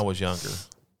Tell when us. I was younger.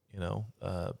 You know,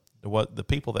 the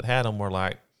people that had them were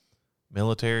like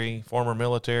military, former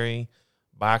military,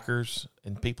 bikers,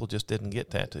 and people just didn't get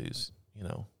tattoos. You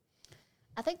know,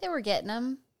 I think they were getting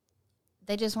them.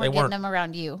 They just They weren't getting weren't. them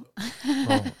around you.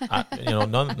 well,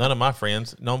 none of my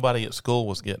friends, nobody at school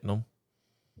was getting them.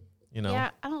 You know,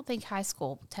 Yeah, I don't think high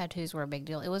school tattoos were a big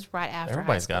deal. It was right after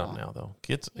everybody's high got school. them now though.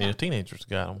 Kids, Yeah. teenagers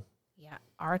got them. Yeah,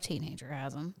 our teenager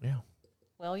has them. Yeah.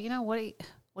 Well, you know what do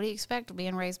you expect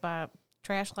being raised by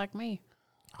trash like me?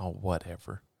 Oh,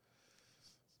 whatever.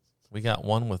 We got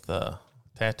one with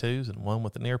tattoos and one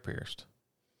with an ear pierced.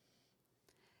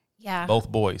 Yeah, Both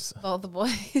boys. both the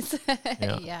boys.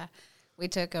 Yeah. Yeah, we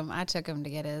took him. I took him to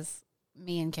get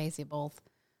me and Casey both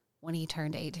when he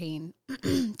turned 18.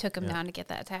 Took him Yeah. down to get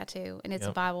that tattoo, and it's a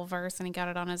Yep. Bible verse, and he got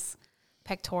it on his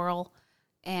pectoral.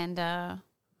 And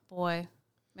boy,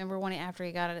 remember after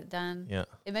he got it done? Yeah.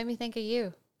 It made me think of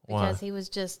you Why? because he was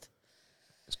just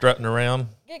Strutting around.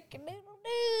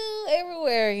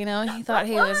 everywhere, you know. He thought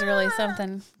he was really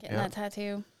something getting Yeah. that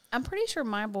tattoo. I'm pretty sure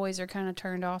my boys are kind of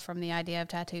turned off from the idea of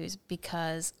tattoos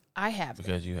because I have them.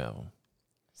 Because you have them.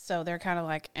 So they're kind of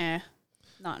like,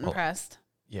 not Well, impressed.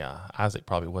 Yeah, Isaac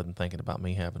probably wasn't thinking about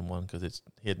me having one because it's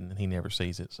hidden and he never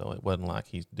sees it. So it wasn't like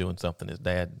he's doing something his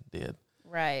dad did.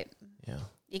 Right. Yeah.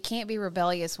 You can't be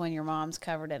rebellious when your mom's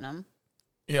covered in them.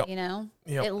 Yep. You know?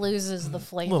 Yep. It loses the A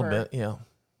flavor. little bit, yeah.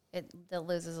 It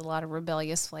loses a lot of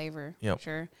rebellious flavor. Yep. For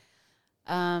sure.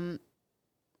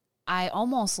 I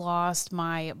almost lost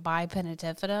my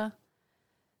bipennatifida.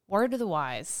 Word to the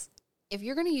wise: if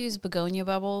you're going to use begonia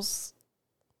bubbles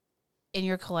in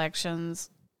your collections,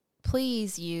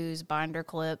 please use binder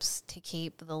clips to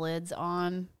keep the lids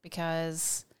on,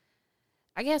 because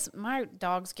I guess my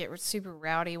dogs get super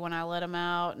rowdy when I let them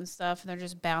out and stuff, and they're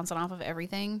just bouncing off of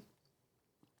everything.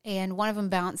 And one of them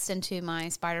bounced into my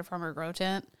Spider Farmer grow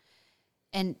tent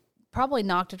and probably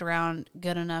knocked it around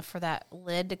good enough for that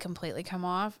lid to completely come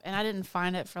off. And I didn't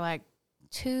find it for like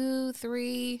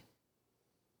 3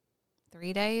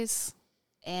 days.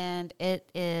 And it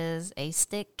is a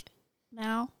stick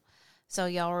now. So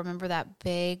y'all remember that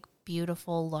big,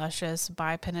 beautiful, luscious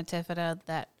bipennatifida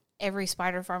that every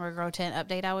Spider Farmer grow tent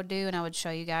update I would do, and I would show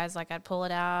you guys, like I'd pull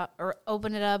it out or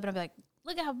open it up and I'd be like,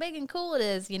 look how big and cool it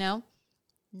is, you know?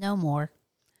 No more.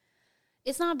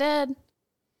 It's not dead,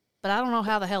 but I don't know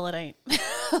how the hell it ain't.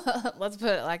 Let's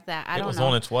put it like that. I It don't was know.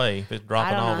 on its way. If it's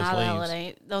dropping I don't all know of how the hell it its leaves.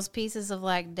 ain't. Those pieces of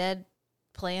like dead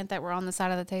plant that were on the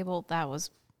side of the table, that was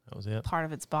That was it. part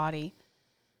of its body.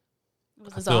 It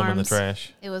was I his threw them arms. in the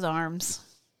trash. It was arms.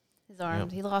 His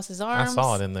arms. Yep. He lost his I arms.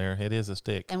 saw it in there. It is a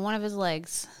stick. And one of his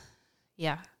legs.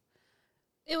 Yeah.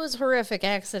 It was a horrific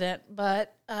accident,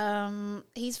 but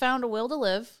he's found a will to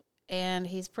live, and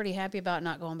he's pretty happy about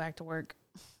not going back to work.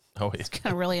 Oh, it's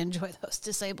I really enjoy those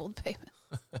disabled payments.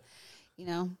 You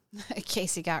know,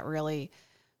 Casey got really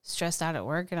stressed out at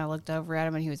work, and I looked over at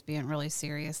him, and he was being really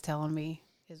serious, telling me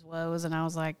his woes, and I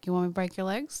was like, "You want me to break your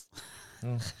legs?"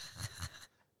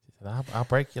 I'll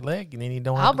break your leg, and then you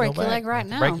don't. I'll have to break go your back. leg right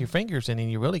You have to now. Break your fingers, and then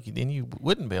you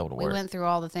wouldn't be able to We work. went through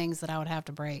all the things that I would have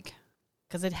to break,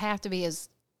 because it'd have to be his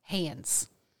hands.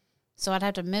 So I'd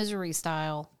have to misery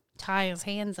style tie his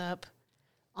hands up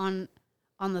on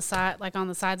the side, like on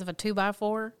the sides of a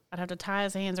 2x4. I'd have to tie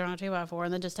his hands around a 2x4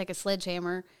 and then just take a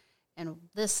sledgehammer and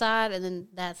this side and then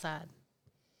that side.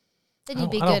 Then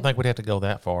you'd be I don't good. think we'd have to go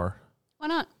that far. Why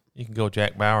not? You can go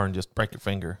Jack Bauer and just break your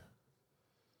finger.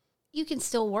 You can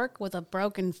still work with a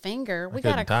broken finger. We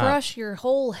couldn't got to type. crush your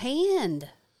whole hand.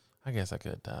 I guess I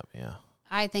could type, yeah.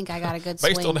 I think I got a good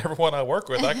Based swing. on everyone I work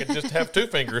with, I could just have 2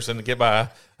 fingers and get by.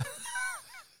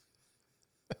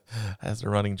 That's the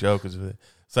running joke. Is that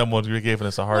someone's giving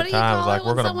us a hard What do you time. It's call like it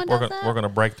when someone does that? we're gonna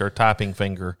break their typing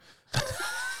finger.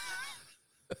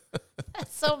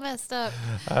 That's so messed up.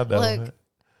 I know. Look,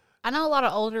 I know a lot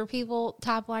of older people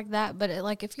type like that, but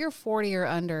like if you're 40 or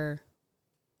under,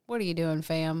 what are you doing,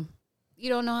 fam? You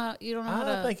don't know how. You don't know how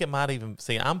I to. think it might even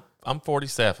see. I'm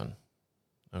 47.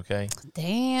 Okay,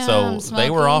 Damn. so they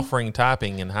were Smokey. offering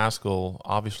typing in high school.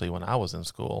 Obviously, when I was in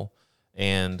school,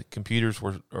 and computers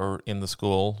are in the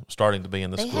school, starting to be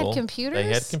in the They school. had computers? They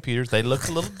had computers. They looked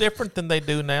a little different than they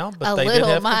do now, but A they did little,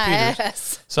 have my computers.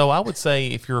 ass. So I would say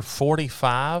if you're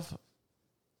 45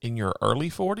 in your early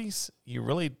 40s, you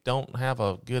really don't have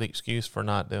a good excuse for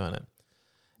not doing it.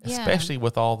 Yeah. Especially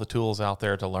with all the tools out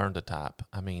there to learn to type.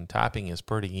 I mean, typing is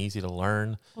pretty easy to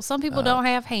learn. Well, some people don't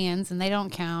have hands and they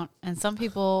don't count, and some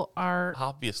people are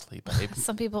Obviously, babe.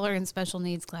 some people are in special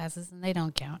needs classes and they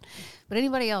don't count. But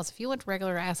anybody else, if you went to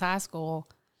regular ass high school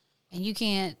and you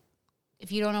can't,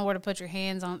 if you don't know where to put your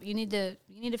hands on, you need to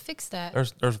fix that.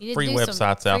 There's You need to free do some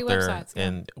websites out free there, websites,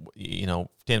 yeah. and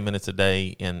 10 minutes a day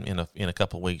in a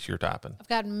couple of weeks you're typing. I've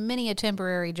got many a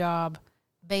temporary job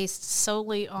based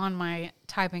solely on my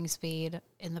typing speed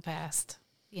in the past.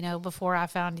 Before I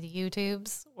found the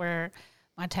YouTubes where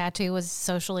my tattoo was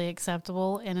socially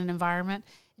acceptable in an environment.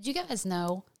 Did you guys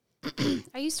know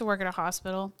I used to work at a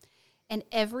hospital, and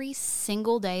every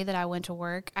single day that I went to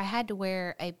work, I had to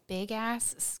wear a big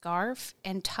ass scarf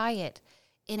and tie it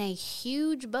in a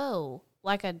huge bow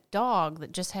like a dog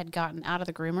that just had gotten out of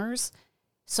the groomers,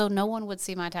 so no one would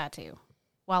see my tattoo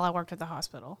while I worked at the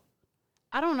hospital.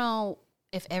 I don't know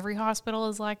if every hospital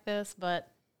is like this, but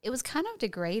it was kind of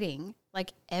degrading.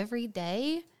 Like every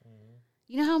day,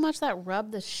 you know how much that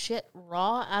rubbed the shit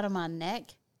raw out of my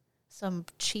neck? Some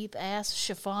cheap ass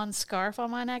chiffon scarf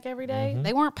on my neck every day.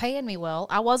 They weren't paying me well.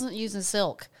 I wasn't using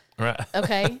silk. Right.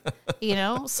 Okay.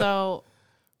 So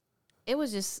it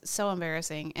was just so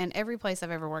embarrassing. And every place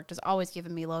I've ever worked has always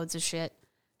given me loads of shit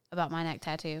about my neck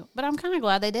tattoo. But I'm kind of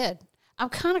glad they did.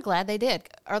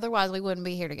 Otherwise, we wouldn't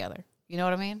be here together. You know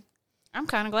what I mean? I'm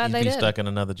kind of glad You'd they be did. stuck in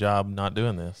another job not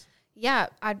doing this. Yeah,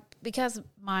 because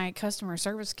my customer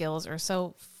service skills are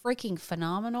so freaking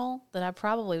phenomenal that I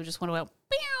probably just would have went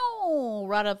pew,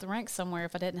 right up the ranks somewhere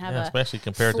if I didn't have Yeah, a especially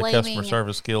compared to customer flaming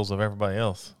service skills of everybody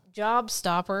else. job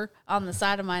stopper on the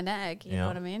side of my neck. You Yeah. know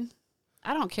what I mean?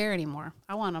 I don't care anymore.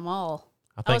 I want them all.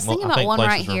 I I was mo- thinking I about think one right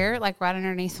places are- here, like right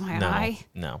underneath my eye.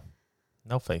 No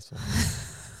facial.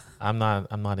 I'm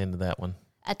not into that one.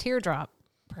 A teardrop,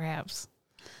 perhaps.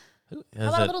 Is How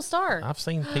about a it- little star? I've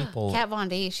seen people. Kat Von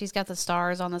D, she's got the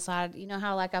stars on the side. You know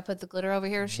how like I put the glitter over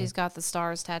here? She's got the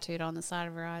stars tattooed on the side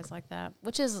of her eyes like that.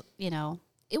 Which is,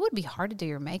 it would be hard to do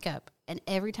your makeup. And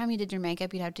every time you did your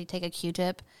makeup, you'd have to take a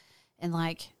Q-tip and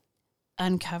like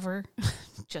uncover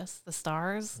just the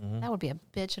stars. That would be a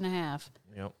bitch and a half.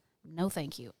 Yep. No,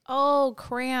 thank you. Oh,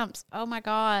 cramps. Oh my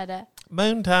God.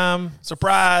 Moon time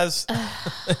surprise.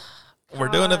 We're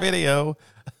doing a video.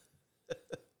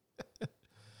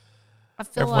 I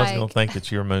feel Everyone's like gonna think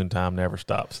that your moon time never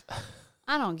stops.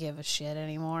 I don't give a shit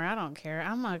anymore. I don't care.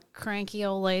 I'm a cranky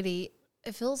old lady.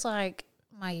 It feels like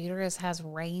my uterus has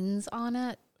reins on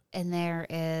it, and there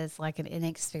is like an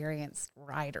inexperienced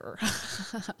rider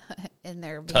in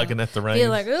there Tugging at the reins. being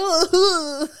like,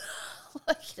 ooh.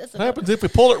 Like, he doesn't What happens if we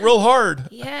pull it real hard?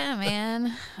 Yeah,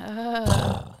 man.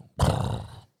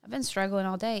 I've been struggling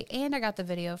all day, and I got the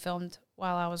video filmed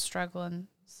while I was struggling.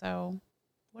 So,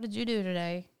 what did you do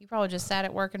today? You probably just sat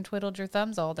at work and twiddled your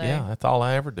thumbs all day. Yeah, that's all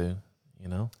I ever do.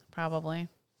 Probably.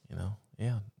 Yeah.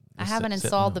 I Just haven't sitting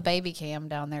installed the there. baby cam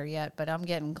down there yet, but I'm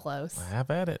getting close.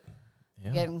 Have at it.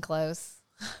 Yeah. Getting close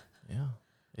Yeah.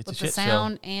 It's with a the shit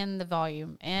sound and the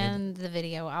volume and the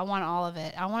video. I want all of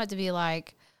it. I want it to be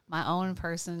like my own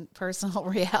personal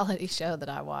reality show that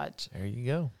I watch. show. There you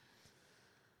go.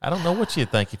 I don't know what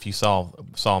you'd think if you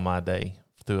saw my day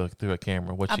through a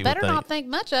camera. What I you better would think. not think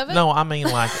much of it. No, I mean,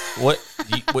 like,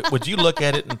 would you look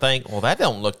at it and think, well, that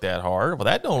don't look that hard. Well,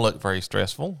 that don't look very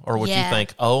stressful. Or would you Yeah.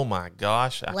 think, oh my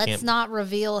gosh, I Let's can't. not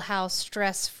reveal how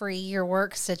stress-free your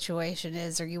work situation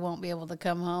is, or you won't be able to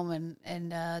come home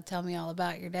and tell me all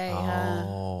about your day, huh?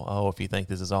 Oh, if you think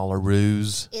this is all a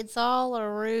ruse. It's all a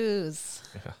ruse.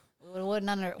 We wouldn't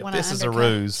If this is a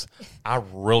ruse, I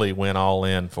really went all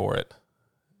in for it.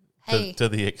 Hey, To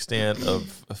the extent of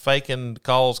faking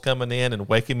calls coming in and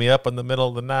waking me up in the middle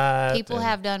of the night. people and-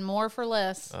 have done more for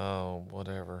less. Oh,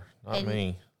 whatever. Not And-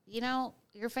 me.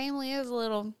 Your family is a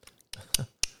little.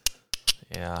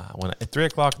 Yeah. At 3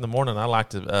 o'clock in the morning, I like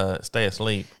to stay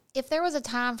asleep. If there was a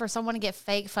time for someone to get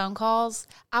fake phone calls,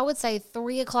 I would say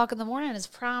 3 o'clock in the morning is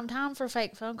prime time for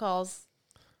fake phone calls.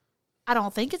 I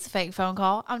don't think it's a fake phone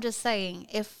call. I'm just saying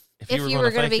if you you were were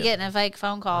gonna going to be fake it, getting a fake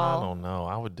phone I call, don't know.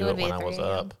 I would do it it would be when at I was 3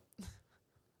 a.m. up.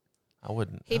 I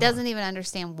wouldn't. he doesn't even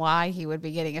understand why he would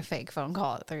be getting a fake phone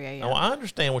call at 3 a.m. No, I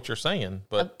understand what you're saying, A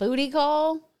but booty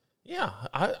call? yeah,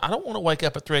 I don't want to wake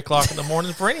up at 3 o'clock in the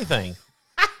morning for anything.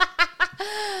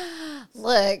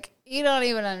 Look, you don't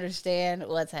even understand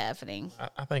what's happening.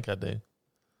 I think I do.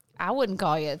 I wouldn't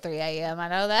call you at 3 a.m. I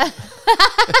know that.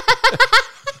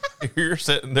 You're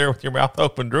sitting there with your mouth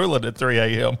open, drooling at 3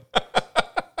 a.m.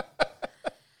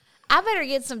 I better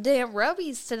get some damn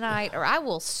rubbies tonight, or I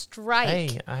will strike.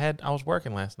 Hey, I was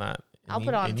working last night. I'll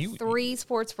put on 3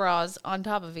 sports bras on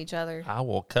top of each other. I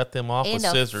will cut them off And with a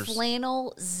scissors.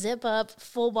 flannel zip-up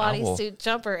full body suit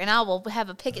jumper, and I will have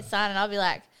a picket sign, and I'll be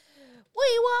like,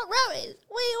 "We want rubbies.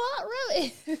 We want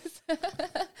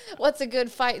rubbies." What's a good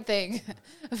fight thing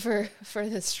for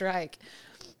the strike?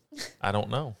 I don't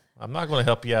know. I'm not going to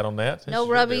help you out on that. No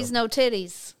rubbies, no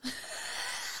titties.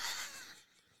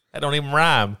 That don't even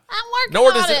rhyme. I'm working Nor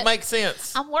on does it. it make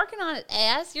sense. I'm working on it,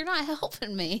 ass. You're not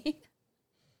helping me.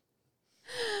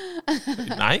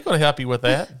 I ain't going to help you with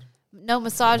that. No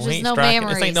massages, We ain't no striking.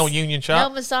 memories. This ain't no union No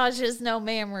shop. massages, no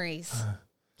memories.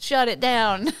 Shut it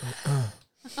down.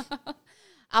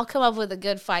 I'll come up with a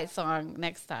good fight song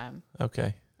next time.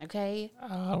 Okay. Okay? I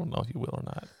don't know if you will or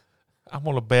not. I'm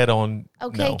going to bet on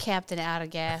Okay, no. Captain Out of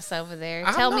Gas over there.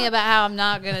 I'm Tell me not- about how I'm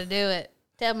not going to do it.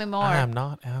 Tell me more. I am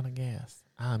not out of gas.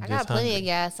 I'm I just got plenty hungry. of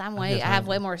gas. I just have hungry.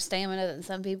 way more stamina than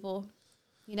some people.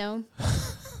 You know?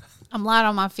 I'm light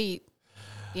on my feet.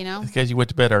 You know? Because you went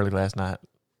to bed early last night.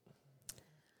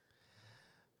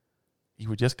 You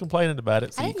were just complaining about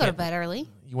it. So I you didn't go to can't- bed early.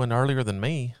 You went earlier than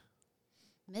me.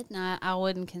 Midnight, I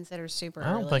wouldn't consider super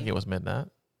I don't early. think it was midnight.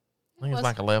 I think it was was.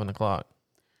 like 11 o'clock.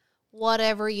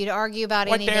 Whatever. You'd argue about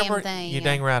any Whatever. damn thing. You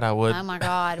dang right I would. Oh my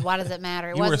God! Why does it matter?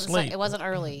 It You were wasn't. asleep. It wasn't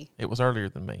early. It was earlier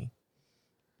than me.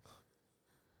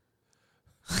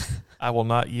 I will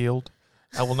not yield.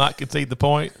 I will not concede the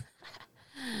point.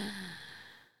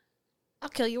 I'll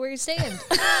kill you where you stand.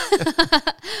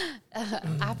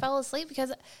 I fell asleep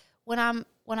because when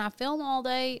I film all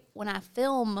day,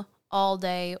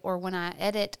 or when I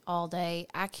edit all day,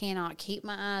 I cannot keep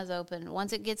my eyes open.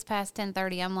 Once it gets past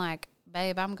 10:30, I'm like,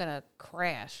 babe, I'm gonna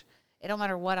crash. It don't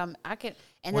matter what I can,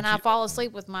 and then I fall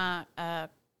asleep with my my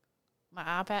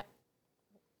iPad.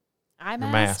 Eye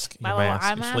mask, my your little mask, eye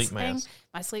your mask sleep thing, mask.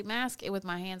 my sleep mask, with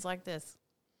my hands like this.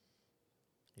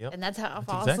 Yep. And that's how I That's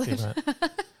fall exactly asleep.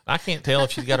 right. I can't tell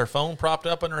if she's got her phone propped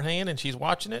up in her hand and she's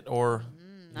watching it, or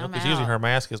I'm because usually out. her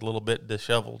mask is a little bit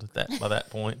disheveled by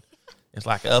that point. It's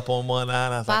like up on one eye.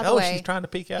 And I was By like, the oh, way, she's trying to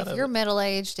peek out If of you're it.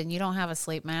 middle-aged and you don't have a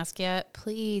sleep mask yet,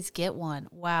 please get one.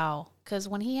 Wow. Because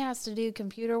when he has to do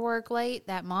computer work late,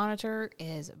 that monitor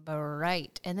is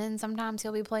bright. And then sometimes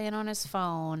he'll be playing on his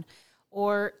phone,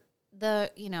 or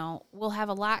we'll have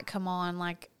a light come on,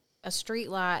 like a street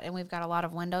light, and we've got a lot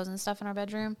of windows and stuff in our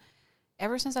bedroom.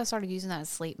 Ever since I started using that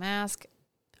sleep mask,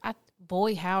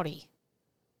 boy howdy,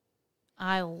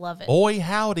 I love it. Boy,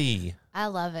 howdy. I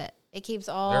love it. It keeps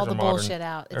all There's the a modern- bullshit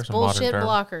out. there's It's a modern bullshit term.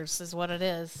 blockers is what it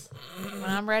is. When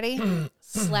I'm ready,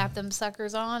 slap them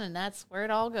suckers on, and that's where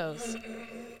it all goes.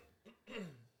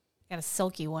 Got a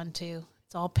silky one, too.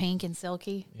 It's all pink and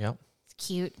silky. Yep. It's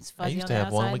cute. It's I fuzzy used on to the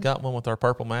have one. outside. We got one with our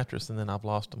purple mattress, and then I've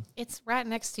lost them. It's right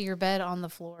next to your bed on the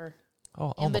floor.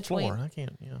 Oh, In on the between. floor. I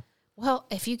can't, Well,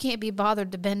 if you can't be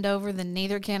bothered to bend over, then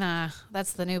neither can I.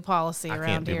 That's the new policy I can't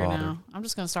around be here bothered. now. I'm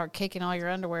just going to start kicking all your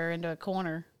underwear into a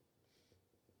corner.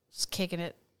 Just kicking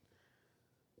it.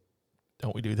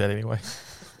 Don't we do that anyway?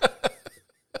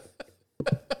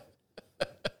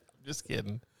 Just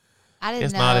kidding. I didn't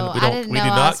It's know. not in- we I don't- didn't we know do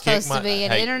I not was kick supposed to be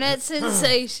an hey. internet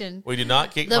sensation. We do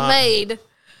not kick The my maid,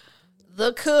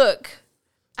 the cook.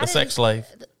 the sex slave.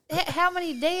 How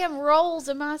many damn rolls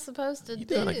am I supposed to You're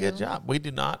do? doing a good job. We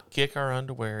do not kick our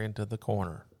underwear into the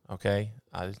corner. Okay,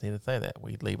 I just need to say that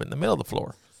we leave it in the middle of the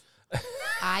floor,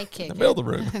 I kick in the middle it. of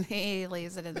the room. He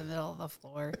leaves it in the middle of the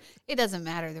floor. It doesn't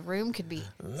matter. The room could be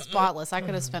spotless. I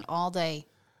could have spent all day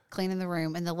cleaning the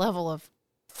room, and the level of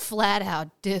flat out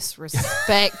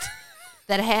disrespect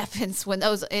that happens when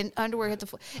those underwear hit the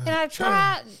floor. And I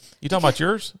tried. You talking about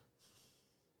yours?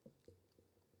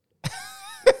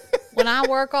 When I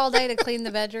work all day to clean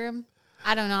the bedroom,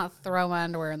 I do not throw my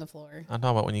underwear on the floor. I'm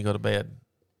talking about when you go to bed.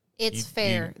 It's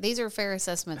fair. These are fair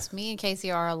assessments. Me and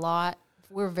Casey are a lot.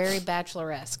 We're very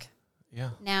bacheloresque.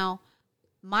 Yeah. Now,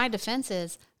 my defense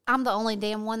is I'm the only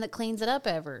damn one that cleans it up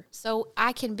ever. So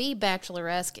I can be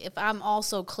bacheloresque if I'm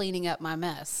also cleaning up my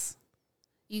mess.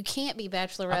 You can't be I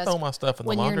bacheloresque throw my stuff in the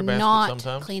when laundry you're basket not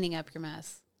sometimes. cleaning up your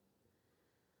mess.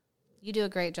 You do a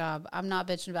great job. I'm not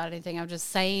bitching about anything. I'm just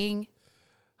saying,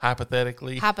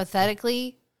 Hypothetically,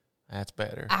 hypothetically, that's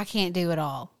better. I can't do it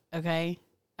all. Okay?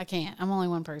 I can't. I'm only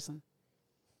one person.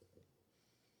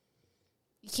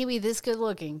 You can't be this good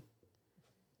looking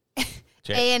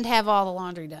Check. and have all the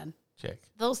laundry done. Check.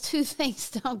 Those two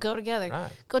things don't go together.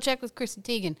 Right. Go check with Chrissy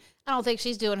Teigen. I don't think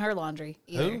she's doing her laundry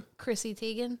either. Who? Chrissy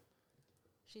Teigen.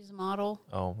 She's a model.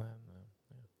 Oh man.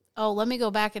 Oh, let me go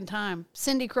back in time.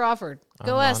 Cindy Crawford.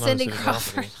 Go I ask know who Cindy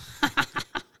Crawford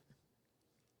Crawford.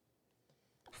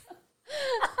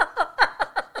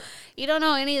 You don't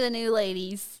know any of the new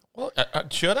ladies. Well,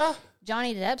 should I?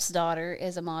 Johnny Depp's daughter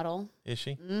is a model. Is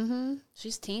she? Mm-hmm.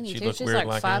 She's teeny She too. look She's weird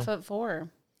like like 5'4".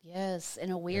 Yes, in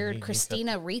a weird he's got-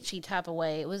 Christina Ricci type of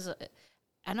way. It was.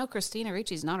 I know Christina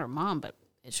Ricci's not her mom, but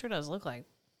it sure does look like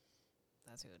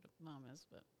that's who the mom is.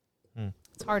 But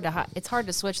it's hard to it's hard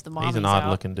to switch the mommies He's an out.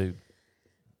 odd-looking dude.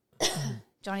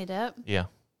 Johnny Depp. Yeah.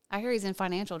 I hear he's in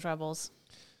financial troubles.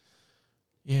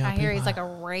 Yeah. I hear he's like a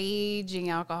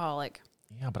raging alcoholic.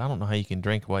 Yeah, but I don't know how you can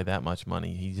drink away that much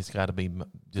money. He just got to be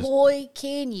just. Boy,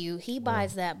 can you? He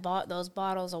buys those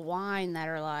bottles of wine that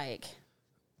are like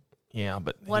Yeah,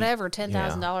 but whatever,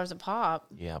 $10,000 a pop.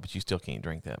 Yeah, but you still can't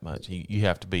drink that much. You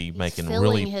have to be making Filling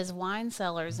really. his wine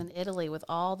cellars in Italy with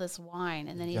all this wine,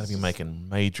 and then You he's got to be making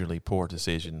majorly poor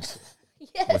decisions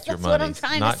yes, with your that's money, what I'm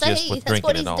trying not to say. just with That's drinking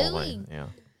what it he's all away. doing. Yeah.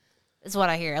 Is what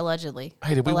I hear allegedly.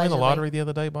 Hey, did we win the Allegedly. lottery the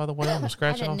other day? By the way, on the I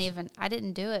scratch didn't offs? I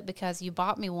didn't do it because you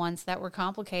bought me ones that were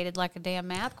complicated like a damn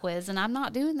math quiz, and I'm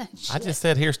not doing that shit. I just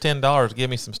said, "Here's $10. Give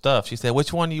me some stuff." She said,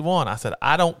 "Which one do you want?" I said,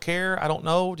 "I don't care. I don't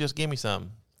know. Just give me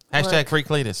some." Hashtag Look, free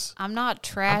Cletus. I'm not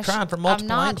trash. trying for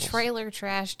multiple I'm not angles. trailer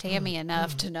trash Tammy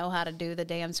enough to know how to do the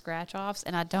damn scratch offs,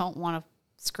 and I don't want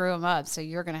to screw them up. So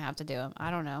you're gonna have to do them.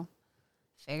 I don't know.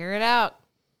 Figure it out.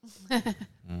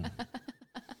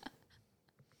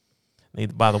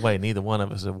 By the way, neither one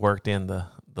of us have worked in the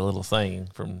little thing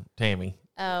from Tammy.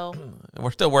 Oh,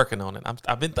 We're still working on it.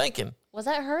 I've been thinking. was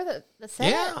that her that said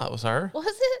Yeah, it? it was her. Was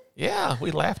it? Yeah,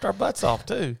 we laughed our butts off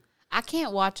too. I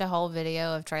can't watch a whole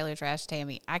video of trailer trash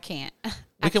Tammy. I can't.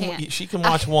 We She can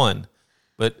watch one,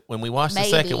 but when we watch the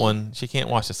second Maybe. one, she can't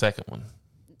watch the second one.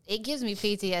 It gives me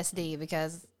PTSD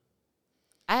because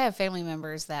I have family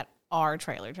members that are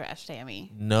trailer trash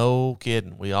Tammy. No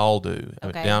kidding, we all do. I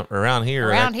mean, Okay. down around here,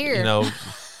 you know.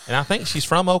 And I think she's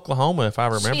from Oklahoma, if I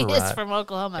remember She right. is from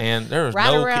Oklahoma. And there was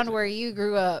right no around ki- where you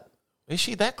grew up. Is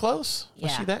she that close?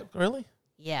 Was Yeah. she that really?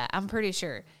 Yeah, I'm pretty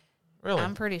sure. Really?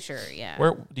 I'm pretty sure, yeah.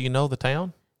 Where do you know the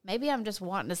town? Maybe I'm just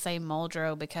wanting to say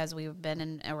Muldrow because we've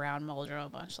been around Muldrow a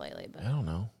bunch lately, but I don't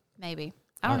know. maybe.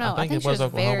 I don't I know. I think think it she was was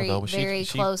Oklahoma, very, though, but very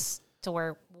she- close to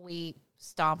where we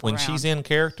stomp When around. she's in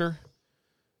character,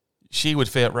 she would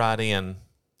fit right in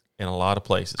a lot of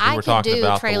places. We I were could talking do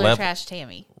about the trailer level. trash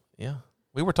Tammy. Yeah,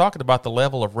 we were talking about the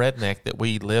level of redneck that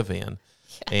we live in,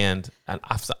 and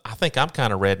I think I'm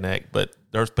kind of redneck, but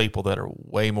there's people that are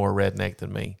way more redneck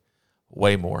than me,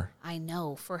 way more. I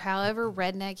know. For however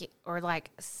redneck or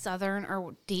like southern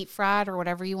or deep fried or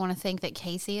whatever you want to think that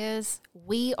Casey is,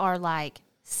 we are like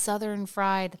southern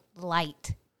fried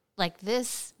light. Like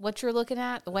this, what you're looking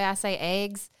at, the way I say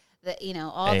eggs,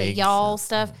 all the Eggs. y'all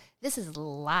stuff. This is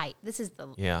light. This is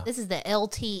the Yeah. This is the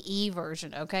LTE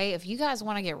version. Okay, if you guys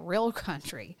want to get real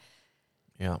country,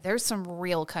 Yeah, there's some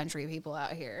real country people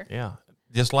out here. yeah.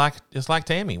 Just like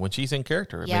Tammy when she's in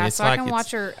character. Yeah, I mean, it's so like I can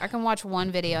watch her. I can watch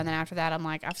one video, and then after that, I'm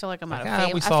like, I feel like I'm at a Like,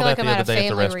 family. we I saw feel that like the I'm at a other day at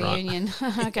the family restaurant. reunion.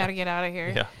 I gotta get out of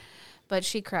here. Yeah. But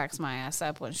she cracks my ass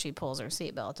up when she pulls her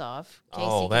seatbelt off. Casey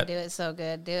Oh, can do it so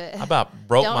good. Do it. I about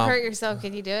broke Don't my. hurt yourself.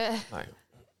 Can you do it? Like,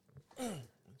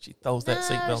 she throws that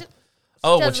No, seatbelt. she-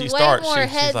 Oh, when Does she way starts, more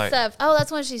head she's like, stuff. Oh,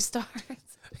 that's when she starts.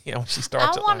 yeah, when she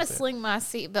starts. I it want like to that. sling my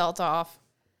seatbelt off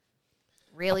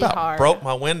really About hard. broke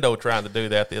my window trying to do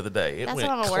that the other day. It That's went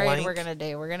what I'm worried clank. we're gonna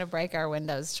do. We're gonna break our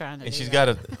windows trying to. And do she's that. got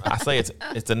a. I say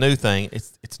it's a new thing.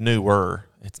 It's newer.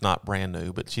 It's not brand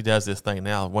new, but she does this thing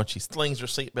now. Once she slings her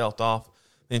seatbelt off,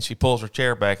 then she pulls her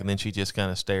chair back, and then she just kind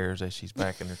of stares as she's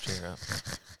backing her chair up.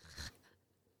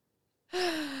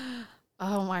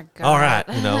 Oh my god! All right,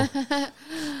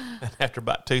 And after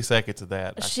about 2 seconds of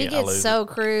that, She I gets lose so it.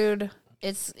 crude.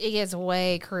 It gets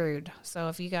way crude. So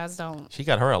if you guys don't, She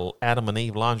got her a Adam and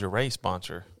Eve lingerie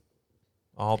sponsor.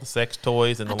 All the sex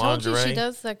toys and the I told lingerie. you she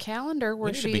does the calendar We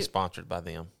where need to be sponsored by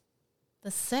them.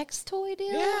 the sex toy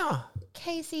deal. Yeah.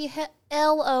 Casey,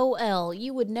 LOL.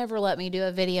 You would never let me do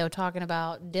a video talking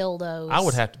about dildos. I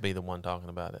would have to be the one talking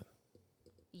about it.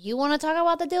 You want to talk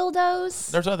about the dildos?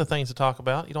 There's other things to talk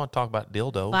about. You don't want to talk about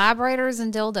dildos. Vibrators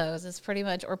and dildos is pretty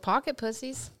much, or pocket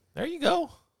pussies. There you go.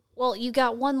 Well, you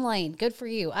got one lane. Good for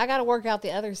you. I got to work out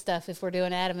the other stuff if we're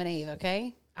doing Adam and Eve.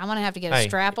 Okay, I'm gonna have to get a Hey,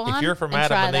 strap on. if you're from and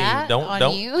Adam try and that Eve, don't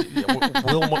on you.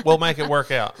 Yeah, we'll make it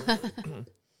work out.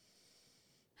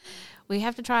 We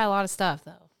have to try a lot of stuff,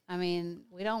 though. I mean,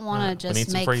 we don't want Right. to We need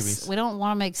just some make. freebies. We don't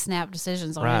want to make snap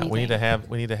decisions on Right. anything. We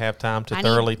need to have time to I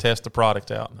thoroughly test the product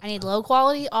out. I need low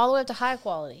quality all the way up to high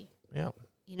quality. Yeah.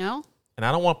 You know, And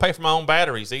I don't want to pay for my own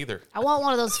batteries either. I want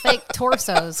one of those fake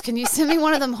torsos. Can you send me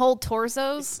one of them whole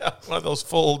torsos? One of those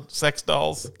full sex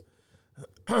dolls.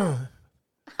 I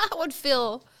I would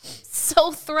feel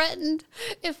so threatened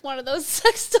if one of those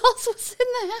sex dolls was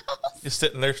in the house. Just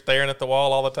sitting there staring at the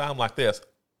wall all the time like this.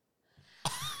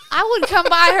 I would come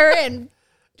by her and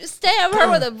just stab her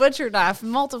with a butcher knife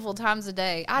multiple times a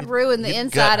day. I'd ruin the You'd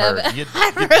inside gut of her. it. You'd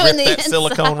I'd rip ruin the that inside.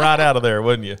 silicone right out of there,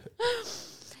 wouldn't you?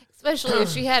 Especially if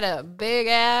she had a big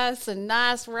ass and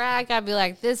nice rack. I'd be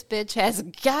like, this bitch has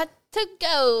got to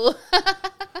go.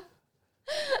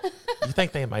 You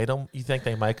think they made them? You think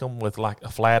they make them with like a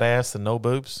flat ass and no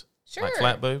boobs? Sure. Like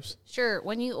flat boobs? Sure.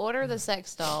 When you order the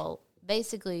sex doll,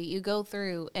 basically you go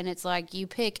through and it's like you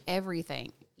pick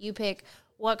everything. You pick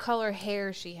what color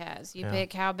hair she has. You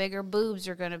pick how big her boobs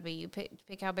are going to be. You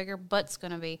pick how big her butt's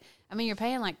going to be. I mean, you're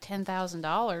paying like $10,000.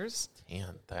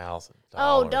 $10,000.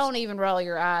 Oh, don't even roll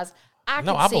your eyes. I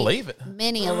believe it.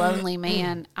 Many a lonely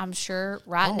man, I'm sure,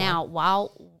 right now,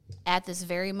 while at this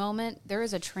very moment, there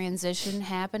is a transition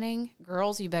happening.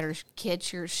 Girls, you better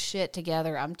get your shit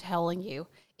together. I'm telling you,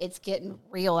 it's getting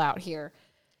real out here.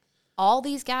 All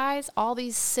these guys, all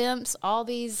these simps, all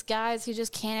these guys who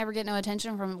just can't ever get no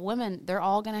attention from women, they're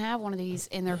all going to have one of these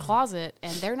in their closet,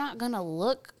 and they're not going to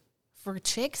look for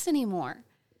chicks anymore.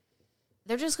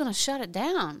 They're just going to shut it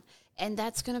down, and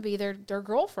that's going to be their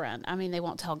girlfriend. I mean, they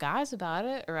won't tell guys about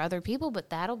it or other people, but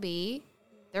that'll be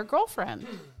their girlfriend.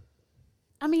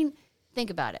 I mean, think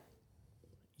about it.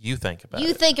 You think about it.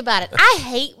 You think about it. I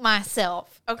hate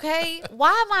myself, okay? Why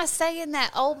am I saying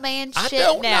that old man shit now?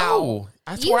 I don't know.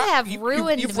 That's You why have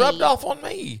ruined You've me. rubbed off on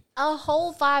me. A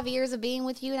whole 5 years of being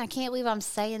with you, and I can't believe I'm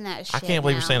saying that shit I can't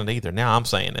believe now. you're saying it either. Now I'm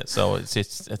saying it. So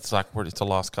it's like it's a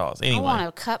lost cause. I Anyway.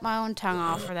 want to cut my own tongue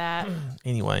off for that.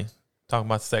 Anyway, talking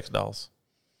about sex dolls.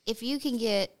 If you can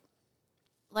get,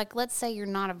 like, let's say you're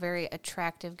not a very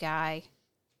attractive guy,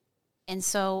 and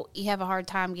so you have a hard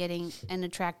time getting an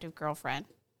attractive girlfriend,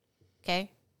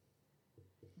 okay?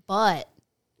 But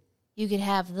you could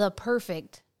have the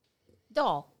perfect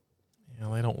doll. Yeah,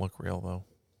 they don't look real though.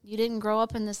 You didn't grow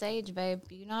up in this age, babe.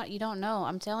 You don't know.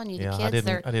 I'm telling you, the Yeah, kids,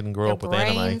 I didn't grow their up with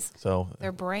anime, brains- so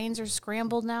Their brains are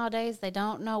scrambled nowadays. They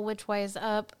don't know which way is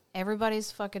up.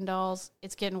 Everybody's fucking dolls.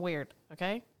 It's getting weird,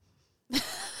 okay?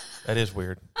 that is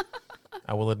weird.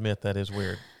 I will admit that is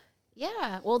weird.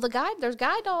 Yeah, well, there's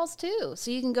guy dolls too,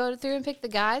 so you can go through and pick the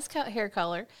guy's hair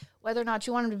color, whether or not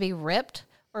you want them to be ripped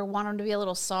or want them to be a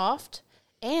little soft,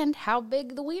 and how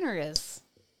big the wiener is.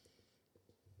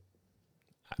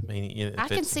 I mean,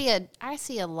 I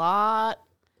see a lot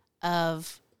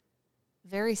of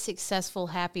very successful,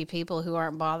 happy people who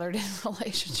aren't bothered in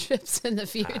relationships in the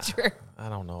future. I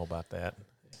don't know about that.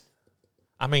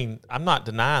 I mean, I'm not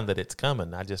denying that it's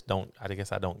coming. I just don't. I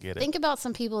guess I don't get it. Think about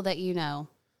some people that you know.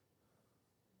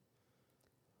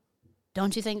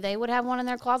 Don't you think they would have one in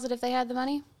their closet if they had the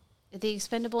money? The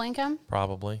expendable income?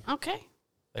 Probably. Okay.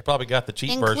 They probably got the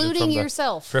cheap version Including from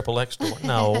yourself. the Triple X store.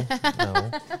 No.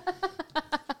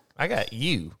 I got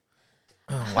you.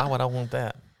 Oh, why would I want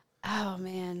that? Oh,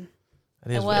 man.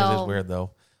 It is weird,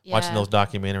 though. Yeah. Watching those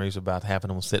documentaries about having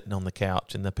them sitting on the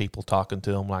couch and the people talking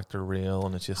to them like they're real,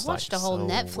 and it's just I watched a whole so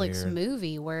Netflix weird.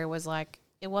 movie where it was like,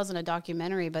 it wasn't a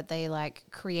documentary, but they like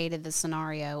created the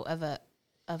scenario of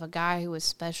a guy who was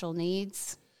special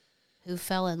needs who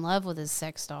fell in love with his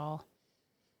sex doll.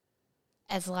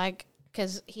 As like,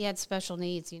 because he had special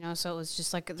needs, so it was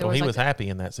just like, So he was happy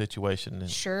in that situation. And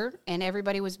sure, and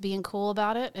everybody was being cool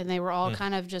about it, and they were all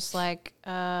kind of just like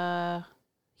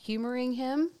humoring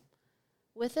him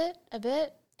with it a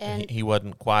bit, and he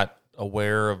wasn't quite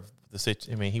aware of the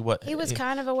situation. I mean, he was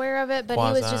kind of aware of it, but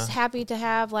he was quasi. just happy to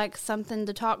have like something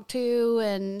to talk to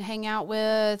and hang out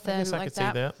with, I and guess I like could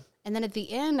see that. And then at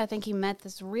the end, I think he met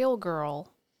this real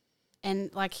girl,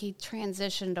 and like he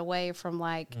transitioned away from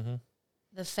like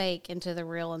the fake into the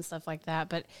real and stuff like that.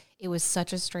 But it was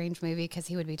such a strange movie because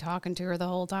he would be talking to her the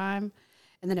whole time,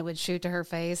 and then it would shoot to her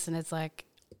face, and it's like,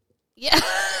 yeah,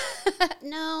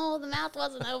 no, the mouth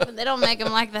wasn't open. They don't make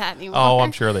them like that anymore. Oh,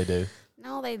 I'm sure they do.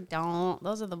 No, they don't.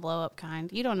 Those are the blow up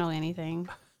kind. You don't know anything.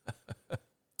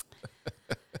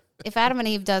 If Adam and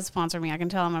Eve does sponsor me, I can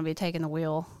tell I'm going to be taking the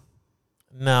wheel.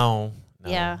 No.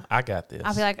 Yeah. I got this.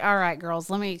 I'll be like, all right, girls,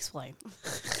 let me explain.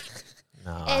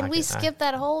 no, And we skipped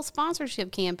that whole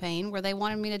sponsorship campaign where they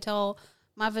wanted me to tell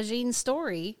my vagine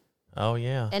story. Oh,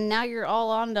 yeah. And now you're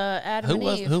all on to Adam and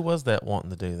Eve. Who was that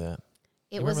wanting to do that?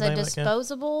 It was a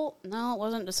disposable. No, it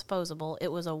wasn't disposable. It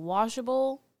was a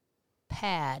washable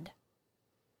pad.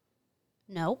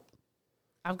 Nope.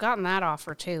 I've gotten that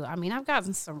offer too. I mean, I've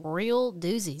gotten some real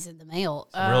doozies in the mail.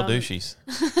 Real douchies.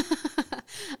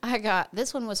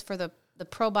 This one was for the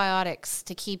probiotics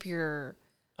to keep your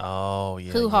Oh,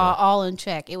 yeah. hoo-ha all in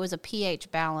check. It was a pH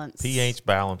balance pH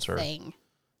balancer. thing.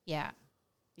 Yeah.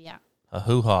 Yeah. A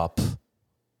hoo-ha.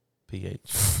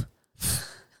 PH.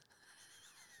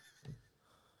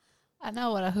 I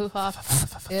know what a hoo-ha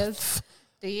is.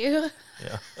 Do you?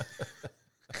 Yeah.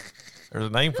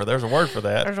 There's a word for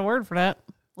that. There's a word for that.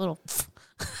 Little.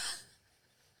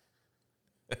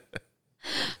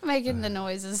 Making the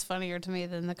noise is funnier to me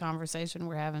than the conversation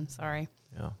we're having. Sorry.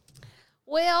 Yeah.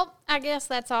 Well, I guess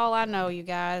that's all I know, you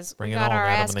guys. Bring We it got on, our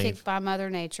Adam ass and kicked Eve. by Mother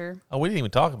Nature. Oh, we didn't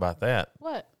even talk about that.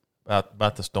 What?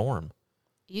 About the storm.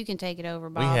 You can take it over,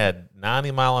 Bob. We had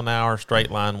 90-mile-an-hour straight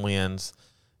line winds.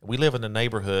 We live in a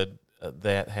neighborhood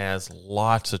that has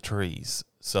lots of trees,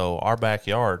 so our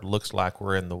backyard looks like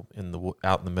we're out in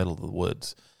the middle of the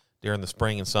woods. During the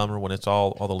spring and summer, when it's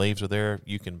all the leaves are there,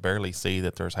 you can barely see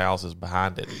that there's houses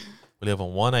behind it. We live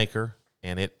on 1 acre,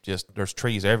 and there's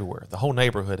trees everywhere. The whole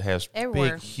neighborhood has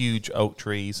Everywhere. big, huge oak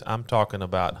trees. I'm talking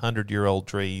about 100-year-old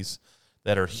trees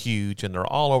that are huge, and they're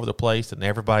all over the place, and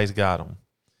everybody's got them.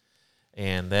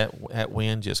 And that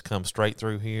wind just comes straight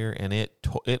through here, and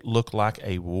it looked like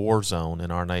a war zone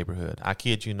in our neighborhood. I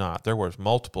kid you not. There was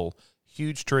multiple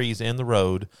huge trees in the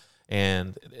road,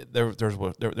 and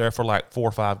there for like 4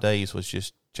 or 5 days was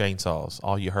just chainsaws.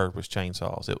 All you heard was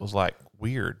chainsaws. It was like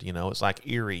weird, It's like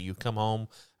eerie. I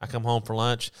come home for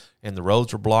lunch, and the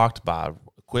roads were blocked by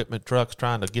equipment trucks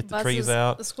trying to get the trees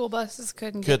out. The school buses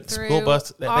couldn't get through. School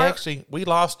bus. We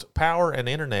lost power and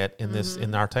internet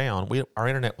in our town. Our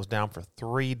internet was down for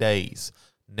 3 days.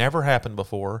 Never happened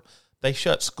before. They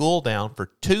shut school down for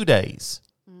 2 days.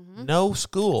 No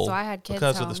school So I had kids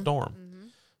because of home. the storm.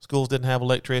 Schools didn't have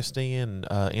electricity and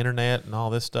internet and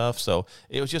all this stuff, so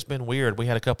it was just been weird. We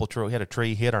had we had a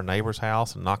tree hit our neighbor's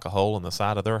house and knock a hole in the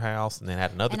side of their house, and then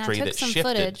had another And tree I that took some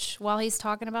shifted. footage while he's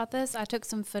talking about this. I took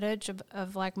some footage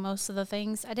of like most of the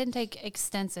things. I didn't take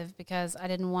extensive because I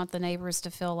didn't want the neighbors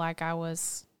to feel like I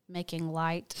was making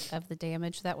light of the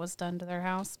damage that was done to their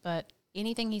house. But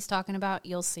anything he's talking about,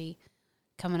 you'll see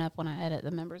coming up when I edit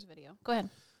the members video. Go ahead.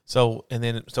 So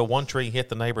one tree hit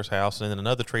the neighbor's house, and then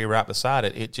another tree right beside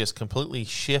it. It just completely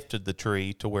shifted the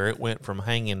tree to where it went from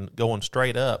going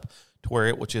straight up to where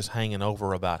it was just hanging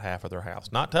over about half of their house.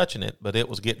 Not touching it, but it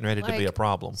was getting ready to be a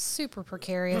problem. Super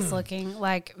precarious looking,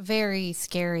 like very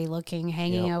scary looking,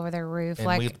 hanging Yep. over their roof. And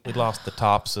like we lost the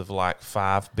tops of like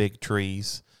 5 big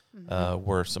trees,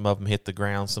 where some of them hit the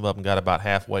ground, some of them got about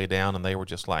halfway down, and they were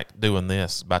just like doing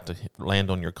this, about to land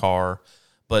on your car.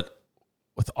 But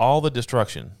with all the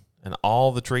destruction and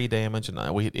all the tree damage, and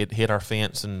it hit our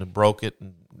fence and broke it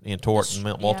and tore it in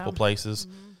multiple places.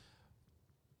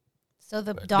 So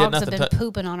the dogs have nothing been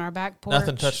pooping on our back porch.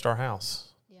 Nothing touched our house.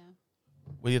 Yeah.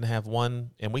 We didn't have one,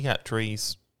 and we had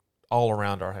trees all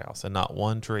around our house, and not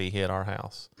one tree hit our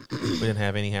house. We didn't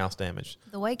have any house damage.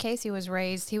 The way Casey was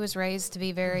raised, he was raised to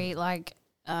be very like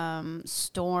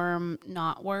storm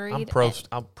not worried.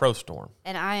 I'm pro storm.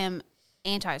 And I am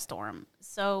anti-storm.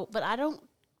 So, but I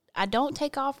don't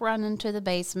take off running to the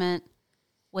basement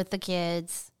with the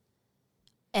kids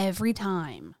every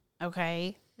time,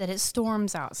 okay, that it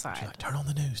storms outside. Turn on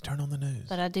the news.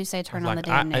 But I do say turn on the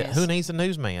damn news. Who needs a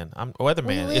newsman? I'm a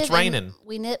weatherman. It's raining.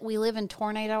 We live in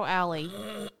Tornado Alley.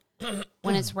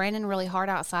 When it's raining really hard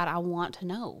outside, I want to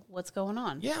know what's going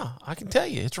on. Yeah, I can tell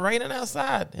you. It's raining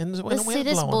outside. And when the wind's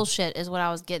This blowing. bullshit is what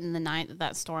I was getting the night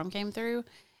that storm came through.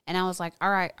 And I was like, all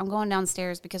right, I'm going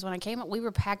downstairs because when I came up, we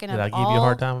were packing up Did I give you a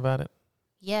hard time about it?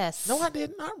 Yes. No, I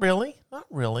didn't. Not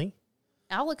really.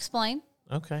 I'll explain.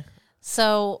 Okay.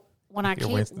 So when I You're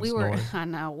came, Winston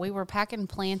snoring. we were packing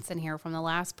plants in here from the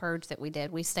last purge that we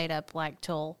did. We stayed up like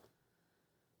till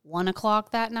 1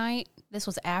 o'clock that night. This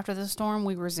was after the storm.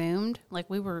 We resumed.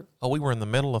 We were in the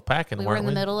middle of packing, we were in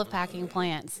the middle of packing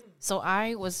plants. So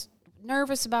I was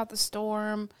nervous about the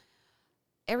storm.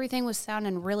 Everything was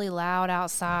sounding really loud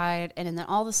outside. And then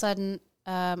all of a sudden,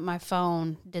 my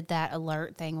phone did that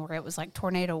alert thing where it was like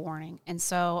tornado warning. And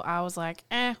so I was like,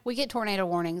 we get tornado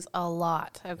warnings a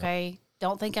lot, okay? Yep.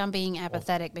 Don't think I'm being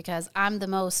apathetic because I'm the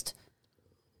most,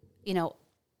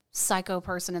 psycho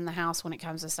person in the house when it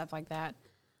comes to stuff like that.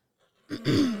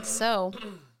 So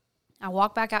I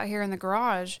walk back out here in the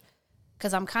garage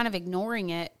because I'm kind of ignoring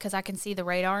it because I can see the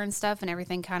radar and stuff and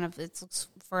everything it's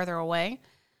further away.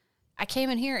 I came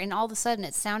in here and all of a sudden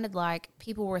it sounded like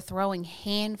people were throwing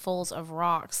handfuls of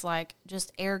rocks, like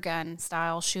just air gun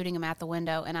style, shooting them at the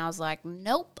window. And I was like,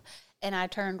 nope. And I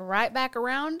turned right back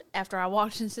around after I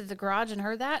walked into the garage and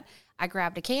heard that. I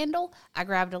grabbed a candle, I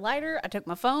grabbed a lighter, I took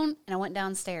my phone, and I went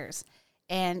downstairs.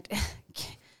 And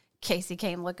Casey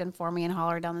came looking for me and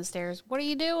hollered down the stairs, "What are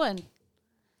you doing?"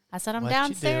 I said, "I'm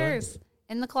downstairs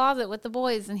in the closet with the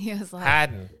boys." And he was like,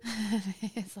 hiding.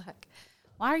 He's like,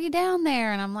 "Why are you down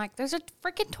there?" And I'm like, "There's a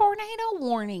freaking tornado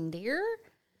warning, dear."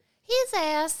 His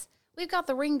ass. We've got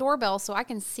the Ring doorbell so I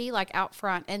can see like out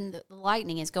front, and the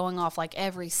lightning is going off like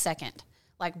every second.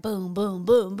 Like boom, boom,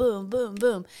 boom, boom, boom,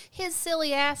 boom. His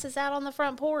silly ass is out on the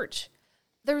front porch.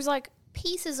 There's like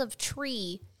pieces of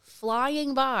tree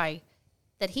flying by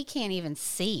that he can't even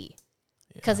see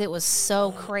because it was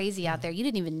so crazy out there. You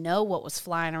didn't even know what was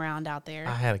flying around out there.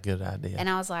 I had a good idea. And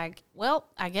I was like, well,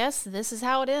 I guess this is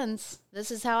how it ends.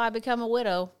 This is how I become a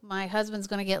widow. My husband's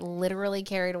going to get literally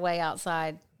carried away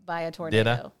outside by a tornado. Did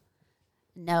I?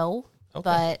 No,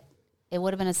 but it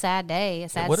would have been a sad day, a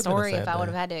sad story if I would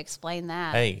have had to explain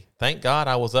that. Hey, thank God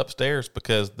I was upstairs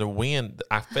because the wind,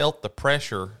 I felt the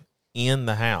pressure in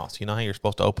the house. You know how you're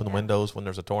supposed to open the windows when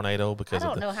there's a tornado because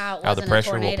of how the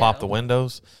pressure will pop the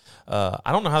windows?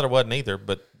 I don't know how there wasn't either,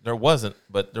 but there wasn't.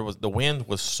 But the wind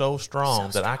was so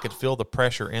strong that I could feel the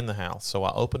pressure in the house. So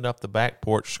I opened up the back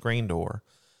porch screen door,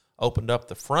 opened up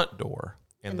the front door,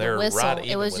 and they're right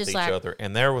even with each other.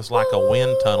 And there was like a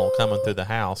wind tunnel coming through the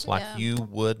house like you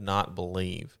would not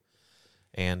believe.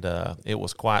 And it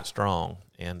was quite strong.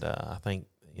 And I think,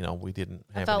 we didn't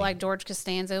have I felt like George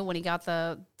Costanza when he got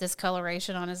the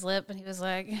discoloration on his lip, and he was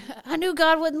like, I knew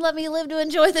God wouldn't let me live to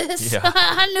enjoy this. Yeah.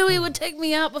 I knew he would take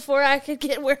me out before I could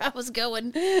get where I was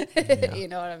going. Yeah. You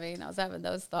know what I mean? I was having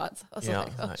those thoughts. I was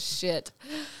like, oh, shit.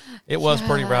 It was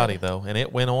pretty rowdy, though, and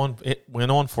it went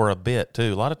on for a bit,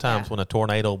 too. A lot of times when a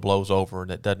tornado blows over,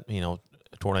 and it doesn't, a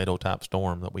tornado-type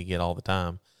storm that we get all the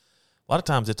time, a lot of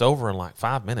times it's over in like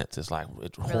 5 minutes. It's like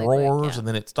it really roars quick, and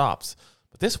then it stops.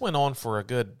 But this went on for a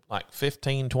good,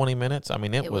 15, 20 minutes. I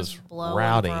mean, it was blowing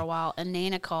rowdy for a while. And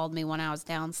Nana called me when I was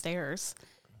downstairs,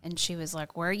 and she was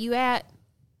like, where are you at?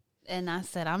 And I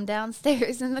said, I'm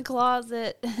downstairs in the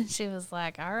closet. And she was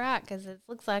like, all right, because it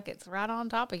looks like it's right on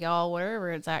top of y'all,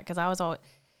 wherever it's at.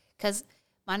 Because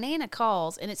my Nana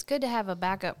calls, and it's good to have a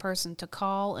backup person to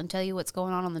call and tell you what's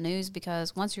going on the news,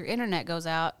 because once your internet goes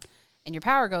out and your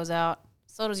power goes out,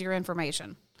 so does your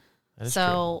information.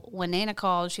 So when Nana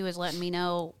called, she was letting me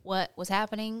know what was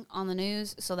happening on the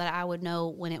news so that I would know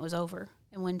when it was over.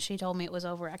 And when she told me it was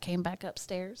over, I came back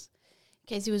upstairs.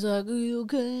 Casey was like, are you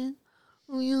okay?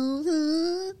 Are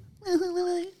you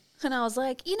okay? And I was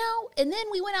like, and then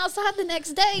we went outside the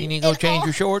next day. You need to go change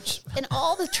your shorts? And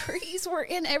all the trees were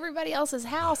in everybody else's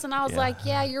house. And I was like,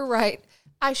 yeah, you're right.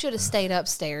 I should have stayed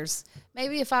upstairs.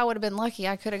 Maybe if I would have been lucky,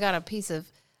 I could have got a piece of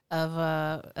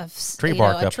tree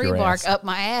bark up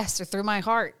my ass or through my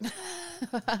heart.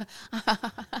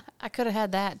 I could have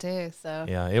had that too. So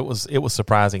yeah, it was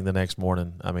surprising the next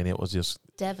morning. I mean, it was just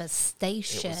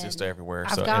devastation. It was just everywhere.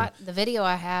 I've got the video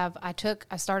I have. I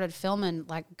started filming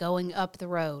like going up the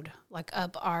road, like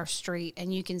up our street,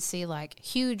 and you can see like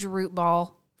huge root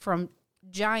ball from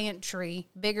giant tree,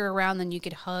 bigger around than you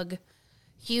could hug.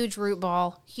 Huge root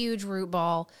ball.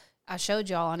 I showed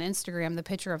y'all on Instagram the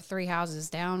picture of 3 houses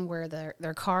down where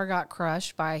their car got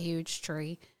crushed by a huge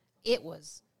tree. It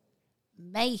was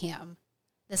mayhem,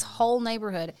 this whole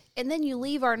neighborhood. And then you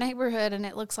leave our neighborhood and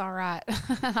it looks all right.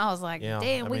 I was like,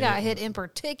 damn, we got hit in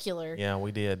particular. Yeah,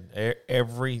 we did.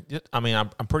 I'm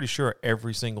pretty sure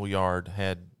every single yard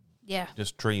had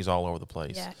just trees all over the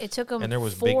place. Yeah, it took them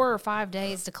 4 or 5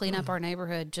 days to clean up our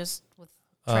neighborhood just with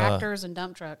tractors and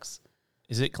dump trucks.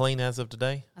 Is it clean as of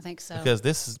today? I think so. Because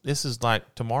this is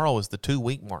like tomorrow is the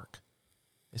 2-week mark.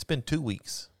 It's been 2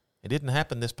 weeks. It didn't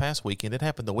happen this past weekend. It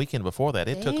happened the weekend before that.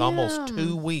 It took almost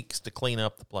 2 weeks to clean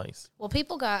up the place. Well,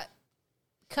 people got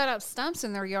cut up stumps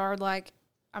in their yard,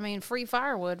 free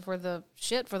firewood for the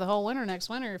whole winter next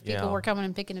winter. If people were coming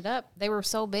and picking it up, they were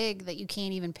so big that you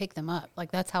can't even pick them up.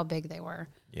 Like that's how big they were.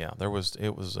 Yeah,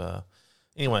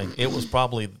 anyway, it was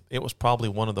probably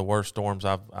one of the worst storms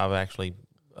I've actually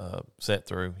set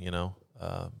through,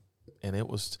 and it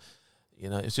was,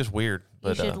 it's just weird.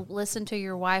 But you should listen to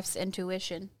your wife's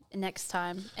intuition next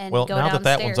time and go downstairs.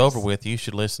 Now that one's over with, you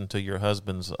should listen to your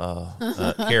husband's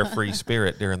carefree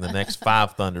spirit during the next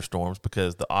 5 thunderstorms,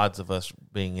 because the odds of us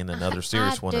being in another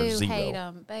serious one are 0. I do hate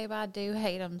them, babe. I do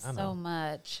hate them so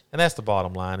much. And that's the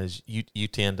bottom line: is you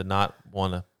tend to not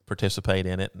want to participate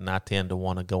in it, and I tend to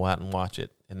want to go out and watch it,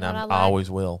 and I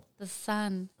always will. The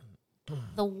sun,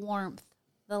 the warmth.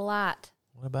 The light.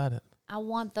 What about it? I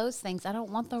want those things. I don't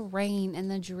want the rain and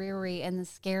the dreary and the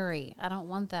scary. I don't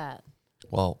want that.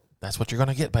 Well, that's what you're going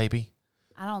to get, baby.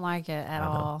 I don't like it at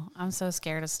all. I'm so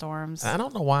scared of storms. I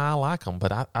don't know why I like them,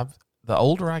 but the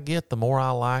older I get, the more I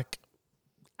like.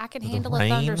 I can handle a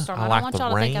thunderstorm. I don't want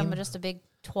y'all to think I'm just a big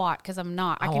twat, because I'm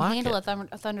not. I can handle a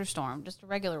thunderstorm, just a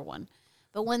regular one.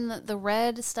 But when the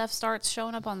red stuff starts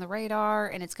showing up on the radar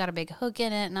and it's got a big hook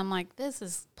in it, and I'm like, this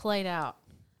is played out.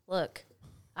 Look.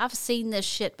 I've seen this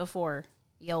shit before.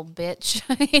 you old bitch.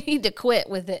 You need to quit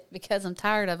with it because I'm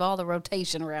tired of all the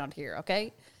rotation around here,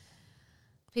 okay?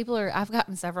 I've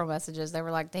gotten several messages. They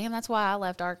were like, damn, that's why I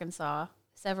left Arkansas.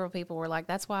 Several people were like,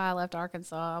 that's why I left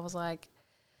Arkansas. I was like,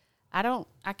 I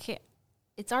can't.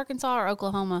 It's Arkansas or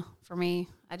Oklahoma for me.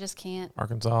 I just can't.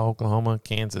 Arkansas, Oklahoma,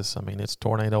 Kansas. I mean, it's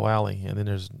Tornado Alley, and then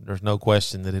there's no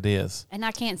question that it is. And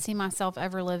I can't see myself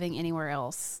ever living anywhere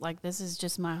else. Like, this is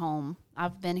just my home.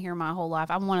 I've been here my whole life.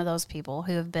 I'm one of those people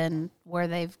who have been where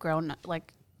they've grown.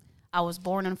 Like, I was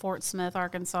born in Fort Smith,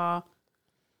 Arkansas.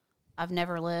 I've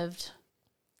never lived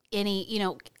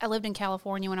I lived in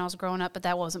California when I was growing up, but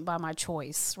that wasn't by my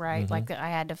choice, right? Mm-hmm. Like, I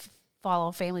had to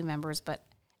follow family members, but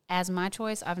as my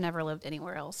choice, I've never lived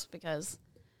anywhere else because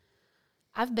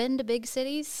I've been to big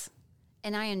cities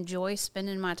and I enjoy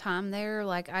spending my time there.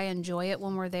 Like, I enjoy it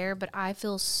when we're there, but I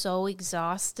feel so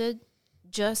exhausted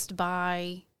just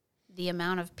by the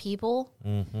amount of people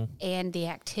and the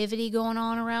activity going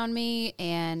on around me.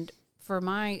 And for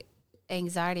my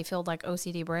anxiety-filled, like,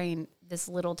 OCD brain, this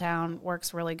little town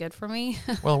works really good for me.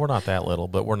 Well, we're not that little,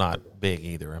 but we're not big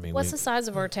either. I mean, what's the size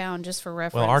of our town, just for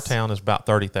reference? Well, our town is about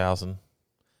 30,000,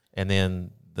 and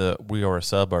then we are a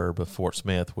suburb of Fort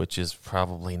Smith, which is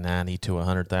probably 90 to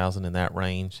 100,000 in that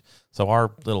range. So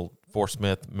our little Fort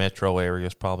Smith metro area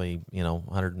is probably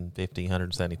 150,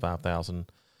 175,000.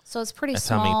 So it's pretty That's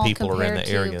small how many people are in compared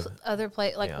the to area. other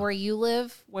places, like where you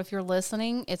live. If you're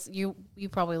listening, it's you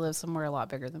probably live somewhere a lot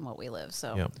bigger than what we live.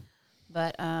 So. Yep.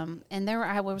 But and there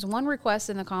was one request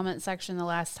in the comment section the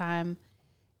last time.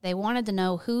 They wanted to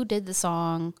know who did the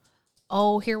song.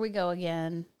 Oh, here we go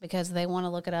again, because they want to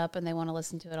look it up and they want to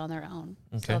listen to it on their own.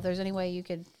 Okay. So if there's any way you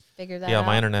could figure that out. Yeah,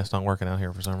 my internet's not working out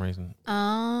here for some reason.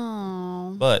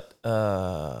 Oh. But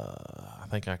I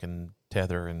think I can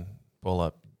tether and pull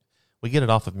up. We get it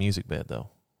off of MusicBed though.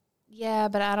 Yeah,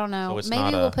 but I don't know. So it's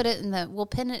maybe not we'll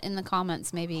pin it in the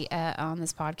comments maybe on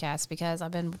this podcast, because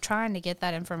I've been trying to get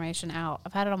that information out.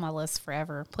 I've had it on my list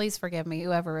forever. Please forgive me,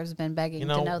 whoever has been begging to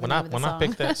know the name of the song. When I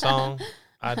picked that song,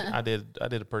 I did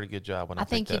a pretty good job when I picked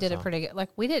that song. I think you did a pretty good. Like,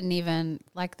 we didn't even,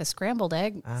 like, the scrambled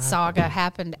egg saga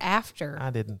happened after. I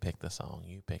didn't pick the song.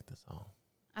 You picked the song.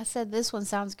 I said, this one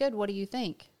sounds good. What do you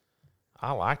think?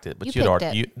 I liked it, but You you'd picked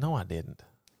already. it. No, I didn't.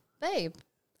 Babe,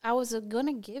 I was going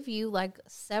to give you, like,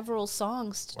 several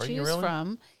songs to Were you choose really?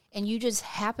 from, and you just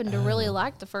happened to really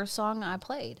like the first song I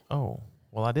played. Oh,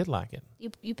 well, I did like it.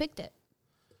 You picked it.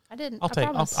 I didn't.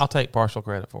 I'll take partial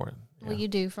credit for it. Well, you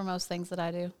do for most things that I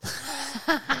do.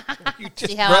 You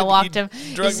just See how I walked him?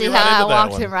 drug You see me right how I into that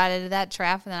walked one. him right into that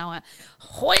trap, and then I went,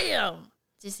 wham!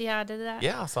 Do you see how I did that?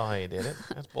 Yeah, I saw how you did it.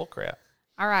 That's bullcrap.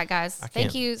 All right, guys.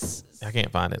 Thank can't- you. I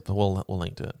can't find it, but we'll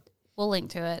link to it. We'll link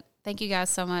to it. Thank you guys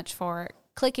so much for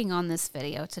clicking on this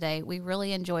video today. We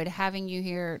really enjoyed having you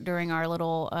here during our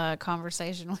little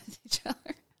conversation with each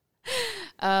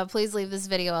other. Please leave this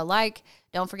video a like.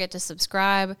 Don't forget to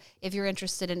subscribe. If you're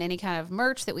interested in any kind of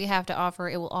merch that we have to offer,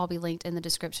 it will all be linked in the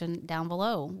description down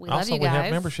below. We love Also, you we guys.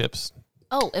 have memberships.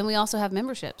 Oh, and we also have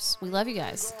memberships. We love you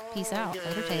guys. Peace out.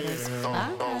 Later, taters.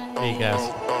 Bye. Hey, guys.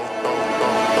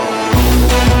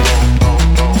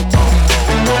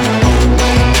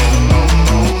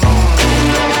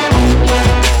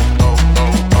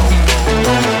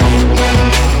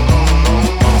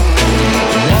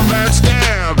 One bad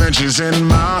stab and she's in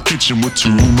my kitchen with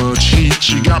too much heat.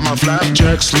 She got my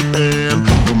flapjack slipping.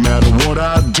 No matter what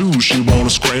I do, she wanna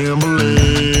scramble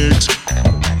eggs. 3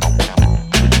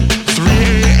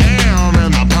 a.m.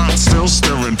 and the pot's still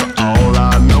stirring. For all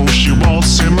I know, she won't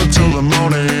simmer till the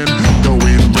morning.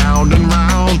 Going round and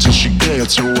round till she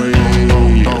gets away.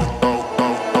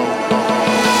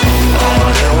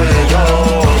 Oh, here we go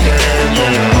again,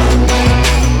 yeah.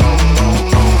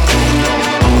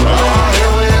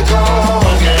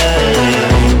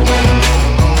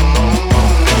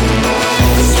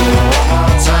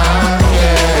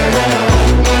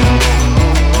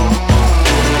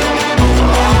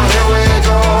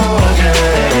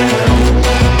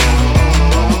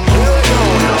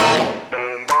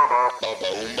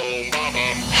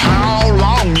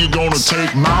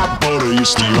 Take my butter, you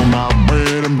steal my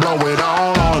bread and blow it all